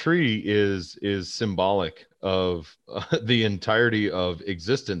 that tree is symbolic of the entirety of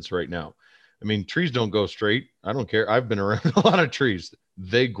existence right now. I mean, trees don't go straight. I don't care. I've been around a lot of trees.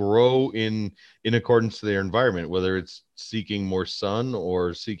 They grow in accordance to their environment, whether it's seeking more sun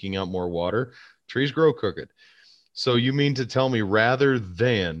or seeking out more water. Trees grow crooked. So you mean to tell me rather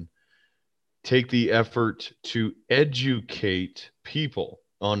than take the effort to educate people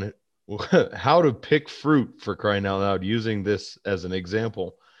on how to pick fruit, for crying out loud, using this as an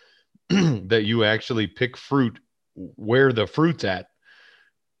example, that you actually pick fruit where the fruit's at,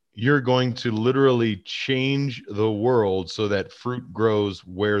 you're going to literally change the world so that fruit grows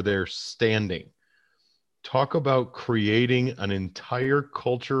where they're standing. Talk about creating an entire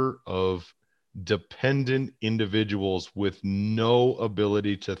culture of dependent individuals with no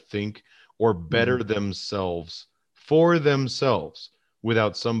ability to think or better themselves for themselves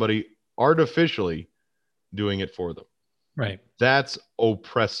without somebody artificially doing it for them. Right. That's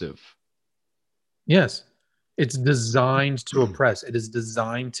oppressive. Yes. It's designed to oppress. It is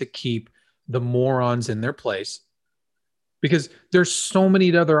designed to keep the morons in their place, because there's so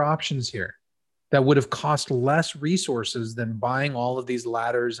many other options here that would have cost less resources than buying all of these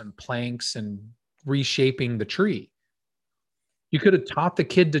ladders and planks and reshaping the tree. You could have taught the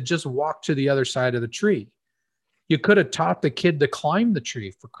kid to just walk to the other side of the tree. You could have taught the kid to climb the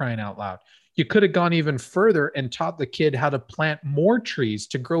tree, for crying out loud. You could have gone even further and taught the kid how to plant more trees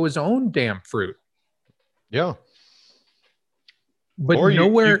to grow his own damn fruit. Yeah. But or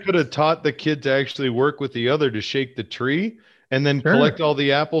nowhere. you could have taught the kid to actually work with the other to shake the tree and then collect all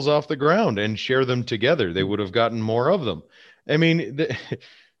the apples off the ground and share them together. They would have gotten more of them. I mean,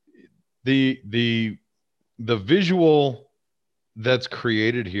 the visual that's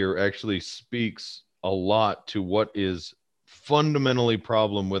created here actually speaks a lot to what is fundamentally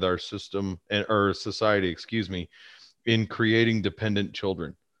problem with our system and our society, excuse me, in creating dependent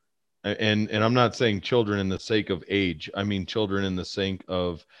children. And I'm not saying children in the sake of age. I mean children in the sake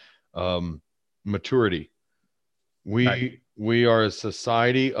of maturity. We are a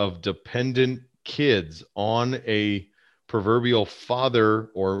society of dependent kids on a proverbial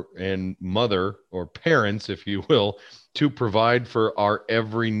father and mother or parents, if you will, to provide for our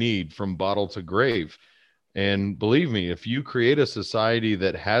every need from bottle to grave. And believe me, if you create a society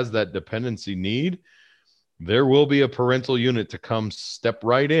that has that dependency need, there will be a parental unit to come step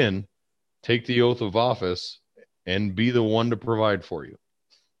right in, take the oath of office, and be the one to provide for you.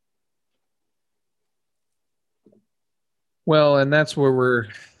 Well, and that's where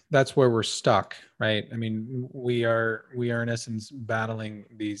we're stuck, right? I mean, we are in essence battling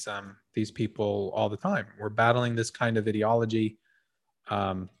these people all the time. We're battling this kind of ideology,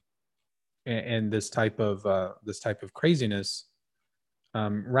 and this type of craziness,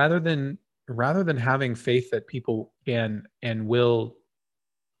 rather than having faith that people can and will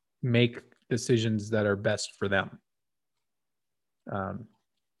make decisions that are best for them.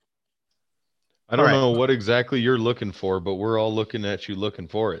 I don't know what exactly you're looking for, but we're all looking at you looking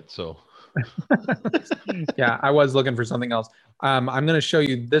for it. So yeah, I was looking for something else. I'm going to show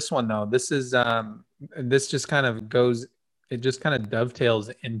you this one though. This is this just kind of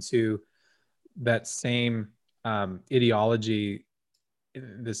dovetails into that same ideology,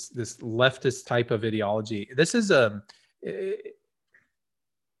 this leftist type of ideology. This is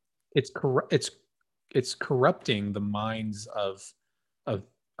it's corrupting the minds of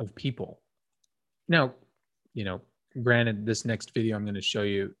people. Now, granted, this next video I'm going to show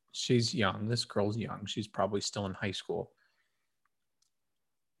you, she's young. This girl's young. She's probably still in high school.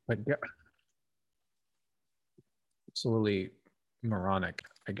 But yeah, absolutely moronic,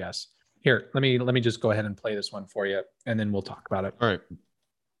 I guess. Here, let me just go ahead and play this one for you, and then we'll talk about it. All right.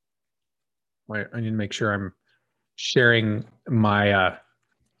 Wait, I need to make sure I'm sharing my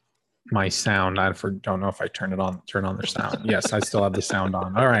my sound. Don't know if I turn on the sound. Yes, I still have the sound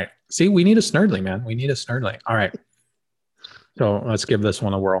on. All right. See, we need a Snurdly, man. We need a Snurdly. All right. So let's give this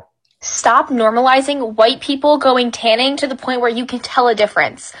one a whirl. Stop normalizing white people going tanning to the point where you can tell a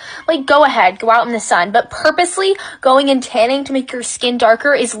difference. Like, go ahead, go out in the sun, but purposely going and tanning to make your skin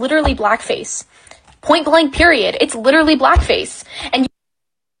darker is literally blackface. Point blank, period. It's literally blackface. And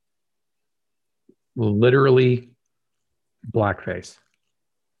literally blackface.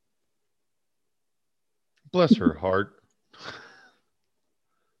 Bless her heart.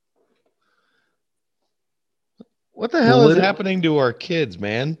 What the hell is happening to our kids,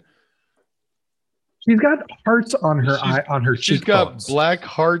 man? She's got hearts on her eye, on her cheekbones. She's got black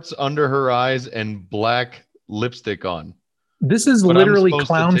hearts under her eyes and black lipstick on. This is literally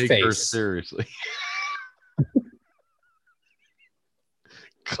clown face. Her seriously.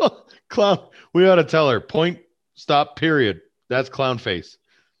 Clown. We ought to tell her. Point, stop, period. That's clown face.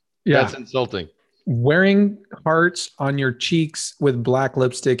 Yeah. That's insulting. Wearing hearts on your cheeks with black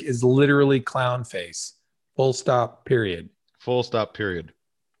lipstick is literally clown face. Full stop, period. Full stop, period.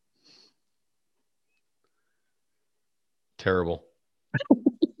 Terrible.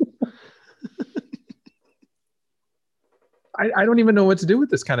 I don't even know what to do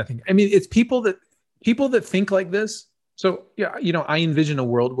with this kind of thing. I mean, it's people that think like this So yeah, I envision a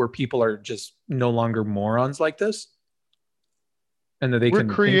world where people are just no longer morons like this, and that they We're can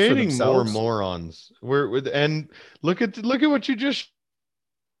think for creating more themselves. morons. And look at what you just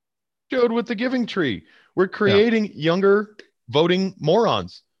showed with the Giving Tree. We're creating younger voting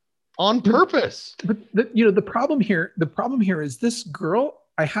morons on purpose. But the problem here is this girl.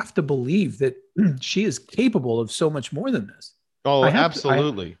 I have to believe that she is capable of so much more than this. Oh, I have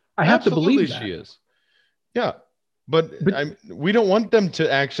absolutely. I have to believe that. She is. Yeah. But we don't want them to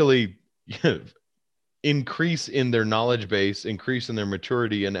actually increase in their knowledge base, increase in their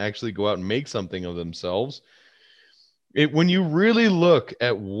maturity, and actually go out and make something of themselves. When you really look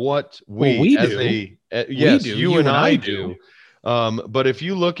at what you and I do. But if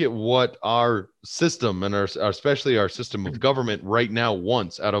you look at what our system and especially our system of government right now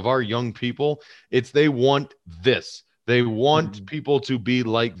wants out of our young people, they want this. They want people to be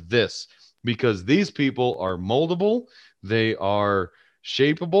like this, because these people are moldable, they are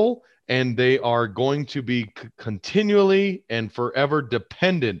shapeable, and they are going to be continually and forever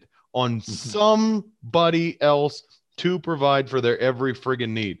dependent on somebody else to provide for their every friggin'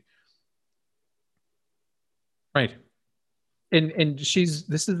 need. Right. And this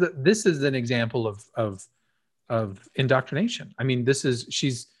is an example of indoctrination. I mean,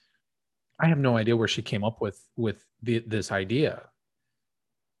 I have no idea where she came up with this idea,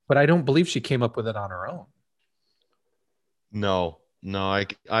 but I don't believe she came up with it on her own. No, I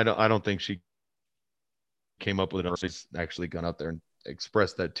don't think she came up with it. She's actually gone out there and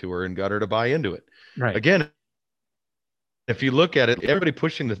expressed that to her and got her to buy into it. Right. Again, if you look at it, everybody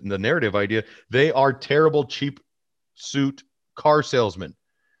pushing the narrative idea, they are terrible, cheap suit car salesmen.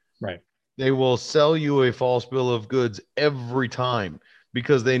 Right. They will sell you a false bill of goods every time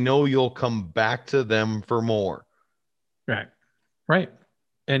because they know you'll come back to them for more. Right. Right.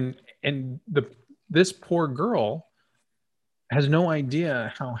 And this poor girl has no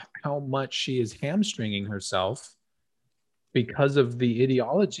idea how much she is hamstringing herself because of the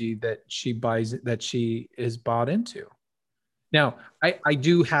ideology that she is bought into. Now, I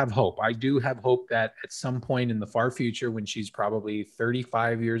do have hope. I do have hope that at some point in the far future, when she's probably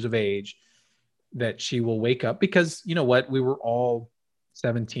 35 years of age, that she will wake up, because you know what? We were all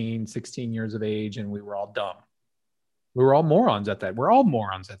 17, 16 years of age, and we were all dumb. We were all morons at that. We're all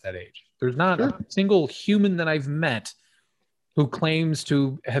morons at that age. There's not a single human that I've met who claims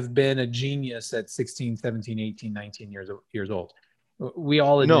to have been a genius at 16, 17, 18, 19 years old. We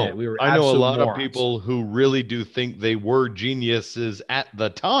all admit we were. I know a lot morons. of people who really do think they were geniuses at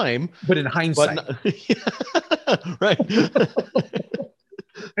the time, but in hindsight, right?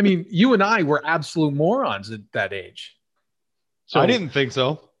 I mean, you and I were absolute morons at that age. So I didn't think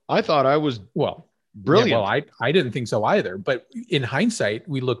so. I thought I was brilliant. Yeah, well, I didn't think so either. But in hindsight,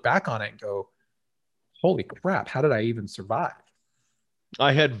 we look back on it and go, "Holy crap! How did I even survive?"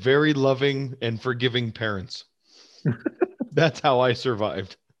 I had very loving and forgiving parents. That's how I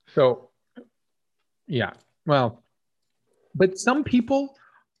survived. So, yeah. Well, but some people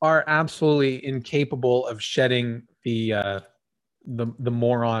are absolutely incapable of shedding the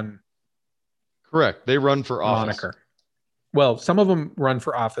moron. Correct. They run for office. Moniker. Well, some of them run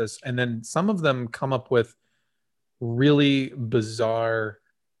for office, and then some of them come up with really bizarre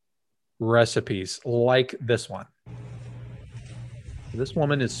recipes, like this one. This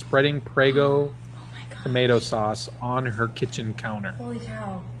woman is spreading Prego tomato sauce on her kitchen counter. Holy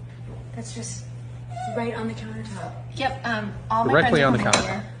cow. That's just right on the countertop. Yep, all my Directly friends on are the coming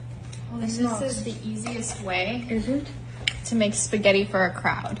counter. here. Holy And smokes. this is the easiest way Is it? to make spaghetti for a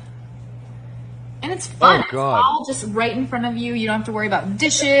crowd. And it's fun. Oh, God. It's all just right in front of you. You don't have to worry about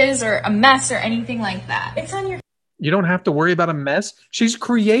dishes or a mess or anything like that. It's on your... You don't have to worry about a mess. She's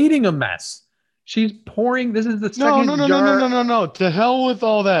creating a mess. She's pouring. This is the second jar. No. To hell with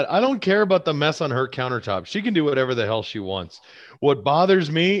all that. I don't care about the mess on her countertop. She can do whatever the hell she wants. What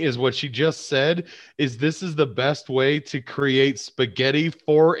bothers me is what she just said is this is the best way to create spaghetti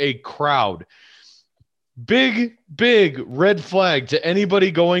for a crowd. Big red flag to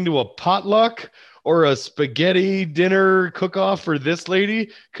anybody going to a potluck or a spaghetti dinner cook-off for this lady,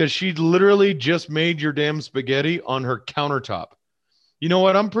 because she literally just made your damn spaghetti on her countertop. You know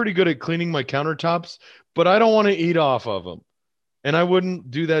what? I'm pretty good at cleaning my countertops, but I don't want to eat off of them. And I wouldn't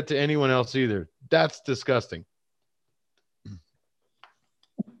do that to anyone else either. That's disgusting.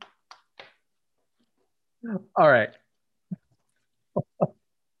 All right.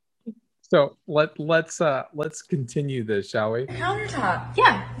 So let's continue this, shall we? Countertop.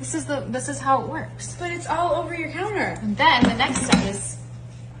 Yeah, this is how it works. But it's all over your counter. And then the next step is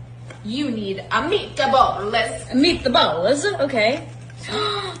you need a meatballs. Meatballs. Okay.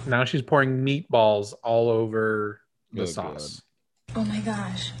 Now she's pouring meatballs all over the Oh, sauce. Oh my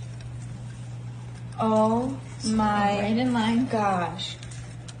gosh. Oh my Right in line. gosh.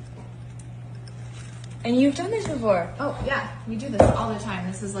 And you've done this before. Oh yeah, we do this all the time.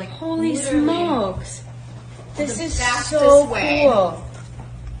 This is like Holy literally smokes. This the is fastest so way cool.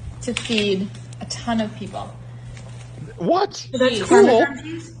 to feed a ton of people. What? That's Cool. Parmesan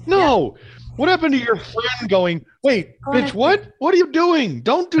cheese? No. What happened to your friend going, wait, bitch, what? What are you doing?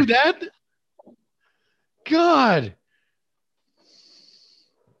 Don't do that. God.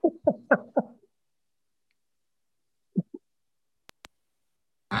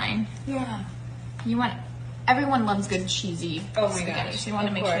 Fine. Yeah. You want everyone loves good cheesy Oh my spaghetti. gosh, So you want to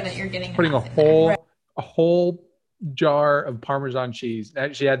of make sure course. that you're getting Putting a enough in there. whole jar of Parmesan cheese.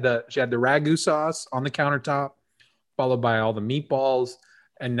 She had the ragu sauce on the countertop, followed by all the meatballs,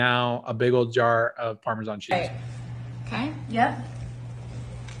 and now a big old jar of Parmesan cheese. Right. Okay. Yep.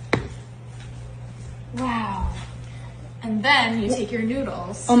 Wow. And then you take your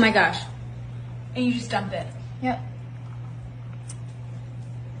noodles Oh my gosh. and you just dump it. Yep.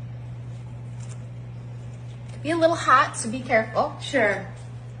 Could be a little hot, so be careful. Sure.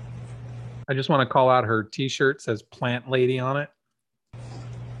 I just want to call out her T-shirt says "Plant Lady" on it.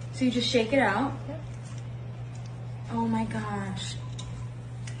 So you just shake it out. Oh my gosh.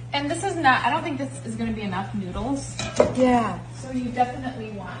 And this is not, I don't think this is going to be enough noodles. Yeah. So you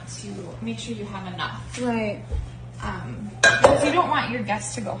definitely want to make sure you have enough. Right. Because you don't want your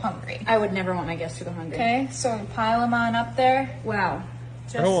guests to go hungry. I would never want my guests to go hungry. Okay, so pile them on up there. Wow.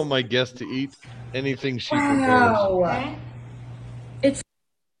 I don't want my guests to eat anything she prepares. Wow. Okay.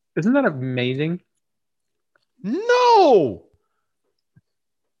 Isn't that amazing? No.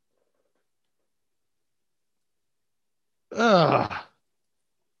 Ugh.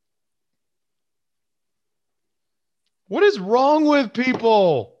 What is wrong with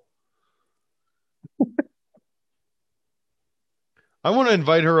people? I want to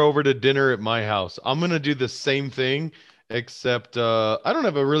invite her over to dinner at my house. I'm going to do the same thing, except I don't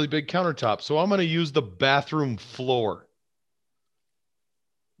have a really big countertop, so I'm going to use the bathroom floor.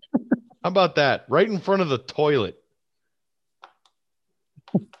 How about that? Right in front of the toilet.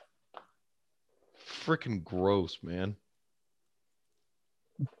 Freaking gross, man.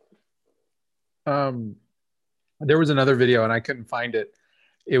 There was another video and I couldn't find it.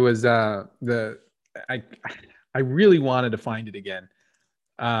 It was I really wanted to find it again.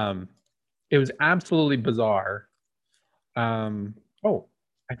 It was absolutely bizarre. Oh,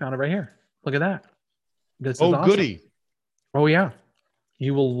 I found it right here. Look at that. This is awesome. Goody. Oh yeah.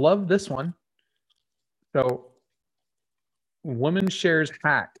 You will love this one. So, woman shares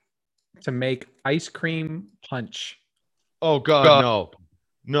hack to make ice cream punch. Oh God, no.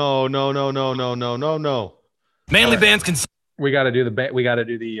 No. Mainly bands can. We got to do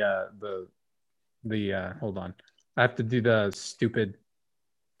the hold on. I have to do the stupid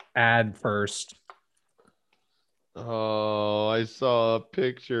ad first. Oh, I saw a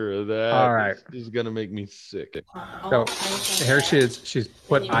picture of that. All right. This is going to make me sick. So here she is. She's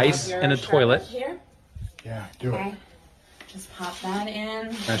put ice in a toilet. Yeah, do it. Just pop that in.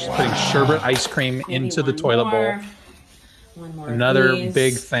 And she's putting sherbet ice cream into the toilet bowl. One more. Another please.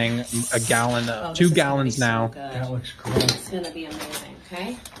 big thing, a gallon, Oh, 2 this is gallons gonna now. be so good. That looks great. It's gonna be amazing.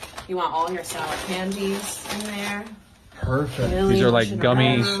 Okay. You want all your sour candies in there. Perfect. Really These are like pushing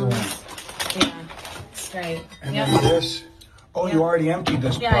gummy. around. Yeah. Straight. And Yep. then this. Oh, you already emptied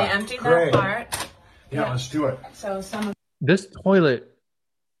this Yeah, part. I emptied Great. that part. Yeah, let's do it. So some of This toilet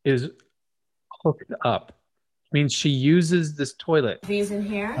is hooked up. Means she uses this toilet. these in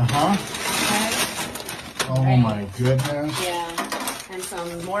here. Uh-huh. Okay. Oh my goodness. Yeah. And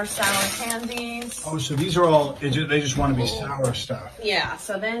some more sour candies. Oh, so these are all, they just want to be sour stuff. Yeah.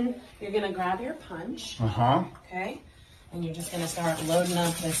 So then you're gonna grab your punch. Uh-huh. Okay. And you're just gonna start loading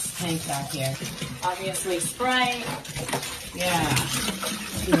up this tank back here. Obviously Sprite. Yeah.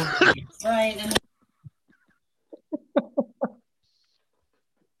 Sprite and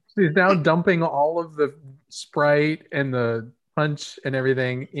She's now dumping all of the Sprite and the punch and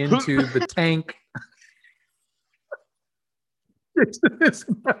everything into the tank. It's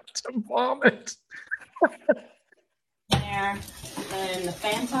about to vomit. there. And the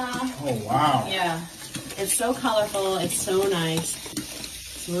Fanta. Oh, wow. Yeah. It's so colorful. It's so nice.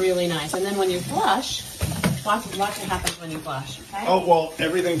 It's really nice. And then when you flush, watch what happens when you flush. Okay? Oh, well,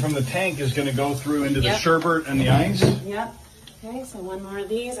 everything from the tank is going to go through into the Yep. sherbet and the ice? Yep. Okay, so one more of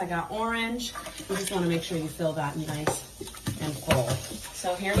these. I got orange. You just want to make sure you fill that nice and full.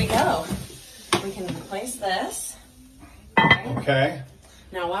 So here we go. We can replace this. Okay. Okay.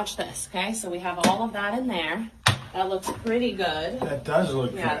 Now watch this, okay? So we have all of that in there. That looks pretty good. That does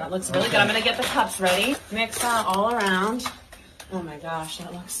look good. Yeah, that looks really good. I'm gonna get the cups ready. Mix that all around. Oh my gosh,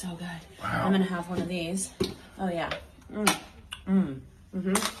 that looks so good. Wow. I'm gonna have one of these. Oh yeah.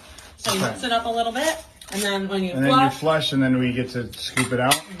 So you mix it up a little bit, and then when you And then you flush, and then we get to scoop it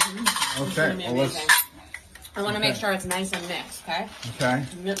out. Okay. Well, let's. I want to make sure it's nice and mixed. Okay. Okay.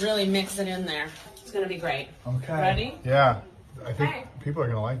 Really mix it in there. It's gonna be great. Okay. Ready? Yeah. I think people are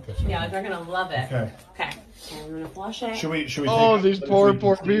gonna like this. Yeah, they're gonna love it. Okay. Okay. I'm gonna flush it. Should we? Oh, these poor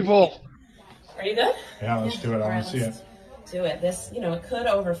people. Are you good? Yeah, let's do it. I want to see it. Let's do it. This, it could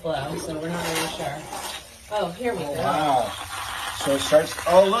overflow, so we're not really sure. Oh, here we go. Wow. So it starts.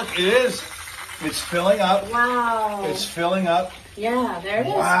 Oh, look, it is. It's filling up. Wow. It's filling up. Yeah, there it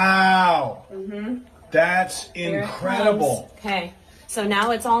is. Wow. Mhm. That's Here it incredible. comes. Okay. So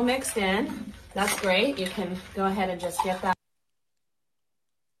now it's all mixed in. That's great. You can go ahead and just get that.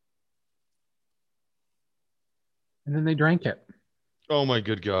 And then they drank it. Oh my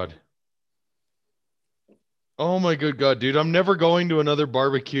good God. Oh my good God, dude. I'm never going to another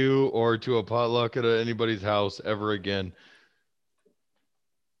barbecue or to a potluck at anybody's house ever again.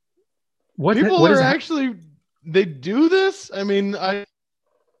 People are actually, they do this? I mean,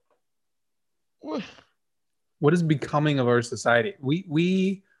 what is becoming of our society?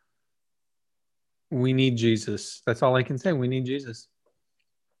 We need Jesus. That's all I can say. We need Jesus.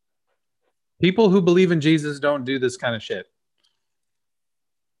 People who believe in Jesus don't do this kind of shit.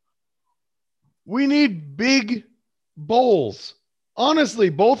 We need big bowls.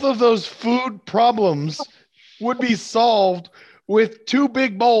 Honestly, both of those food problems would be solved with 2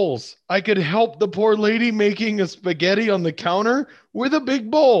 big bowls. I could help the poor lady making a spaghetti on the counter with a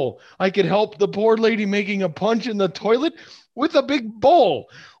big bowl. I could help the poor lady making a punch in the toilet with a big bowl.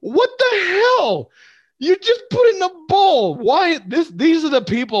 What the hell? You just put it in a bowl. Why? These are the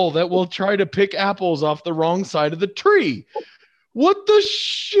people that will try to pick apples off the wrong side of the tree. What the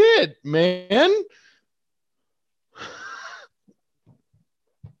shit, man?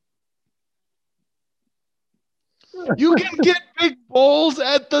 You can get big bowls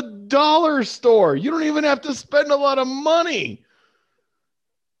at the dollar store. You don't even have to spend a lot of money.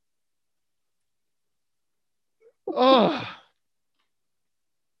 Oh.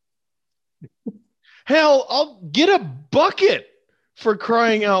 Hell, I'll get a bucket for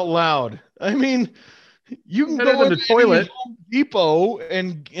crying out loud. I mean, you can go to the toilet, Home Depot,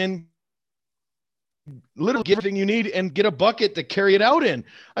 and literally get everything you need and get a bucket to carry it out in.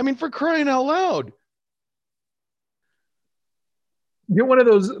 I mean, for crying out loud. Get one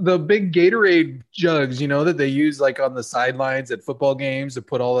of the big Gatorade jugs, that they use like on the sidelines at football games to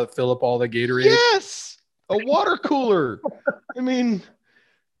fill up all the Gatorade. Yes, a water cooler. I mean,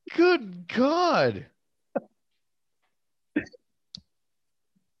 good God.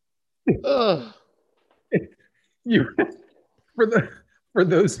 For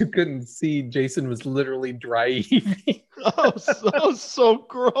those who couldn't see, Jason was literally dry heaving. so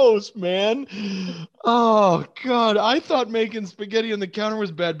gross, man. Oh God, I thought making spaghetti on the counter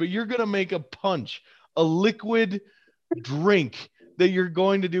was bad, but you're gonna make a punch, a liquid drink that you're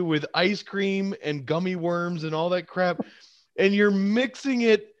going to do with ice cream and gummy worms and all that crap, and you're mixing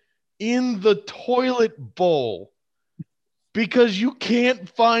it in the toilet bowl because you can't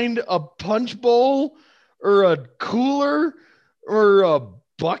find a punch bowl or a cooler or a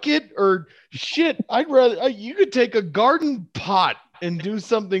bucket or shit. I'd rather you could take a garden pot and do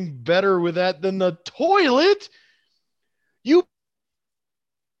something better with that than the toilet. You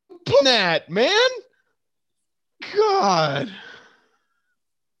put that, man. God.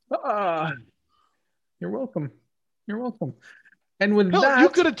 You're welcome. You're welcome. And with Hell, that, you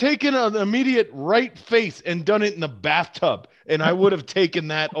could have taken an immediate right face and done it in the bathtub, and I would have taken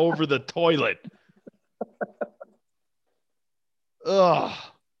that over the toilet. Ugh.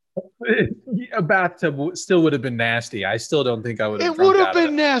 A bathtub still would have been nasty. I still don't think I would have. It would have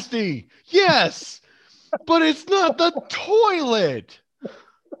been nasty. Yes, but it's not the toilet.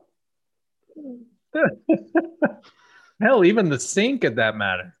 Hell, even the sink at that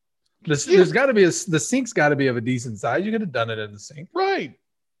matter. There's got to be the sink's got to be of a decent size. You could have done it in the sink, right?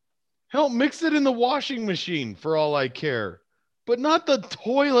 Hell, mix it in the washing machine for all I care, but not the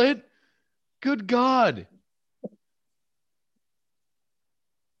toilet. Good God.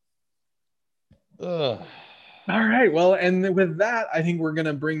 Ugh. All right. Well, and with that, I think we're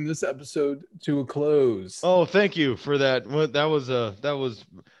gonna bring this episode to a close. Oh, thank you for that. That was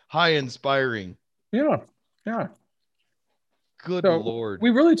high inspiring. Yeah. Good Lord. We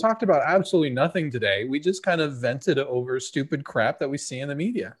really talked about absolutely nothing today. We just kind of vented over stupid crap that we see in the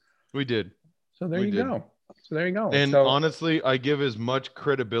media. We did. So there you go. So there you go. And so, honestly, I give as much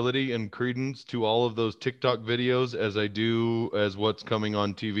credibility and credence to all of those TikTok videos as I do as what's coming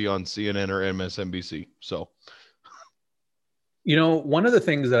on TV on CNN or MSNBC. So, one of the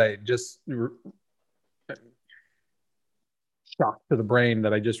things that I just shocked to the brain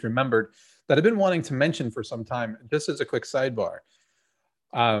that I just remembered that I've been wanting to mention for some time, just as a quick sidebar.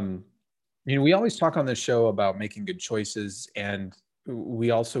 We always talk on this show about making good choices, and we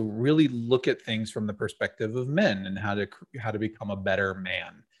also really look at things from the perspective of men and how to become a better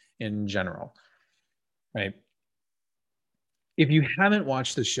man in general, right? If you haven't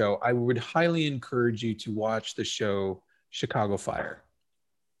watched the show, I would highly encourage you to watch the show Chicago Fire.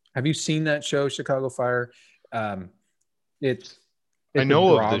 Have you seen that show, Chicago Fire? It's I know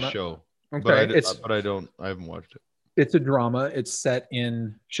a of drama. this show, Okay, but I haven't watched it. It's a drama. It's set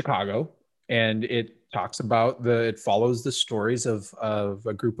in Chicago, and it talks about it follows the stories of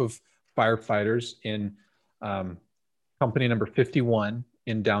a group of firefighters in company number 51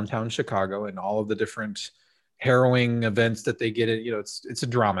 in downtown Chicago, and all of the different harrowing events that they get in. It's a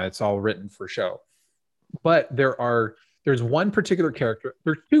drama. It's all written for show. But there's one particular character.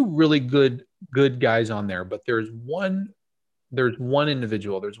 There's two really good guys on there, but there's one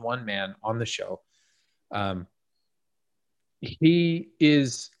individual, there's one man on the show. He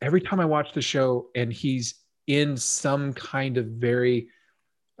is, every time I watch the show, and he's in some kind of very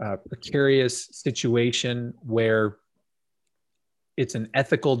precarious situation where it's an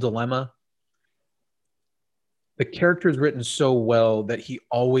ethical dilemma. The character is written so well that he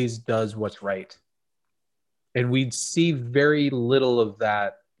always does what's right. And we'd see very little of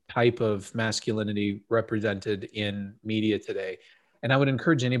that type of masculinity represented in media today. And I would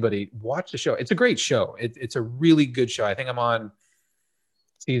encourage anybody, watch the show. It's a great show. It's a really good show. I think I'm on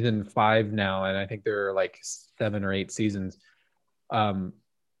season 5 now, and I think there are like 7 or 8 seasons.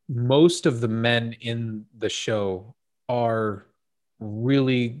 Most of the men in the show are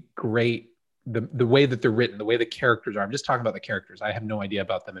really great. The way that they're written, the way the characters are. I'm just talking about the characters. I have no idea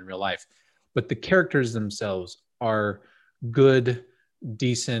about them in real life. But the characters themselves are good,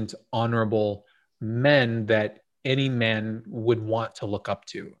 decent, honorable men that any man would want to look up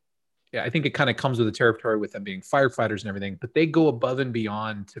to. Yeah, I think it kind of comes with the territory with them being firefighters and everything, but they go above and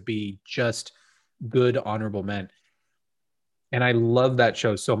beyond to be just good, honorable men. And I love that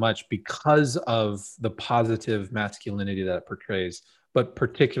show so much because of the positive masculinity that it portrays, but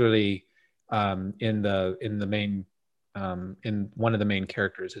particularly in the main in one of the main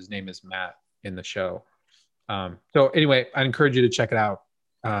characters. His name is Matt in the show. So anyway, I encourage you to check it out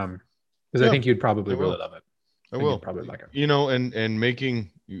because I think you'd probably really love it. I will probably like it. And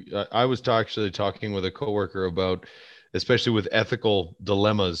making. I was actually talking with a coworker about, especially with ethical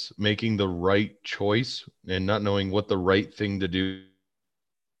dilemmas, making the right choice and not knowing what the right thing to do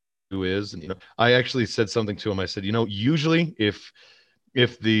is. And I actually said something to him. I said, usually if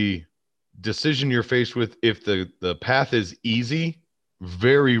the decision you're faced with, if the path is easy,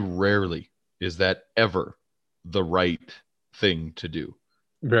 very rarely is that ever the right thing to do.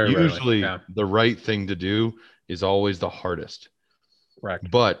 Very usually rarely, yeah. The right thing to do is always the hardest. Correct.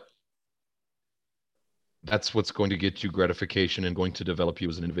 But that's what's going to get you gratification and going to develop you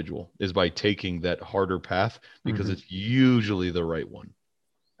as an individual, is by taking that harder path, because it's usually the right one.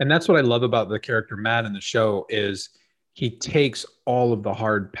 And that's what I love about the character Matt in the show, is he takes all of the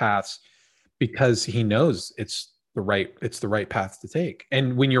hard paths because he knows it's the right path to take.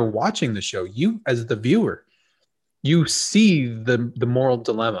 And when you're watching the show, you as the viewer, you see the moral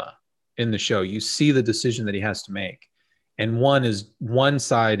dilemma in the show. You see the decision that he has to make. And one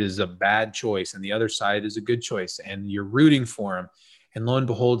side is a bad choice and the other side is a good choice, and you're rooting for him. And lo and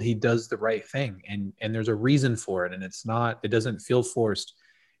behold, he does the right thing, and there's a reason for it, and it doesn't feel forced.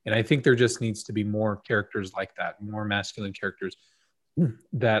 And I think there just needs to be more characters like that, more masculine characters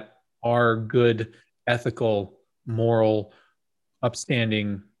that are good, ethical, moral,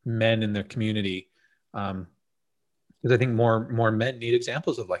 upstanding men in their community. Because I think more men need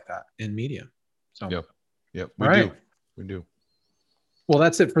examples of like that in media. So yep, we do. Well,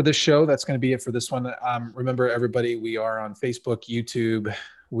 that's it for this show. That's going to be it for this one. Remember, everybody, we are on Facebook, YouTube.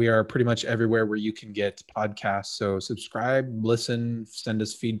 We are pretty much everywhere where you can get podcasts. So subscribe, listen, send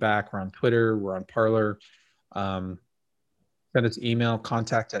us feedback. We're on Twitter. We're on Parler. Send us email,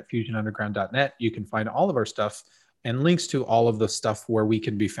 contact@fusionunderground.net. You can find all of our stuff and links to all of the stuff where we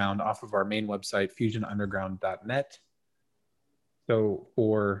can be found off of our main website, fusionunderground.net. So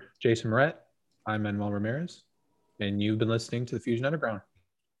for Jason Moret, I'm Manuel Ramirez, and you've been listening to the Fusion Underground.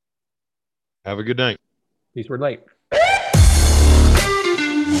 Have a good night. Peace, word light.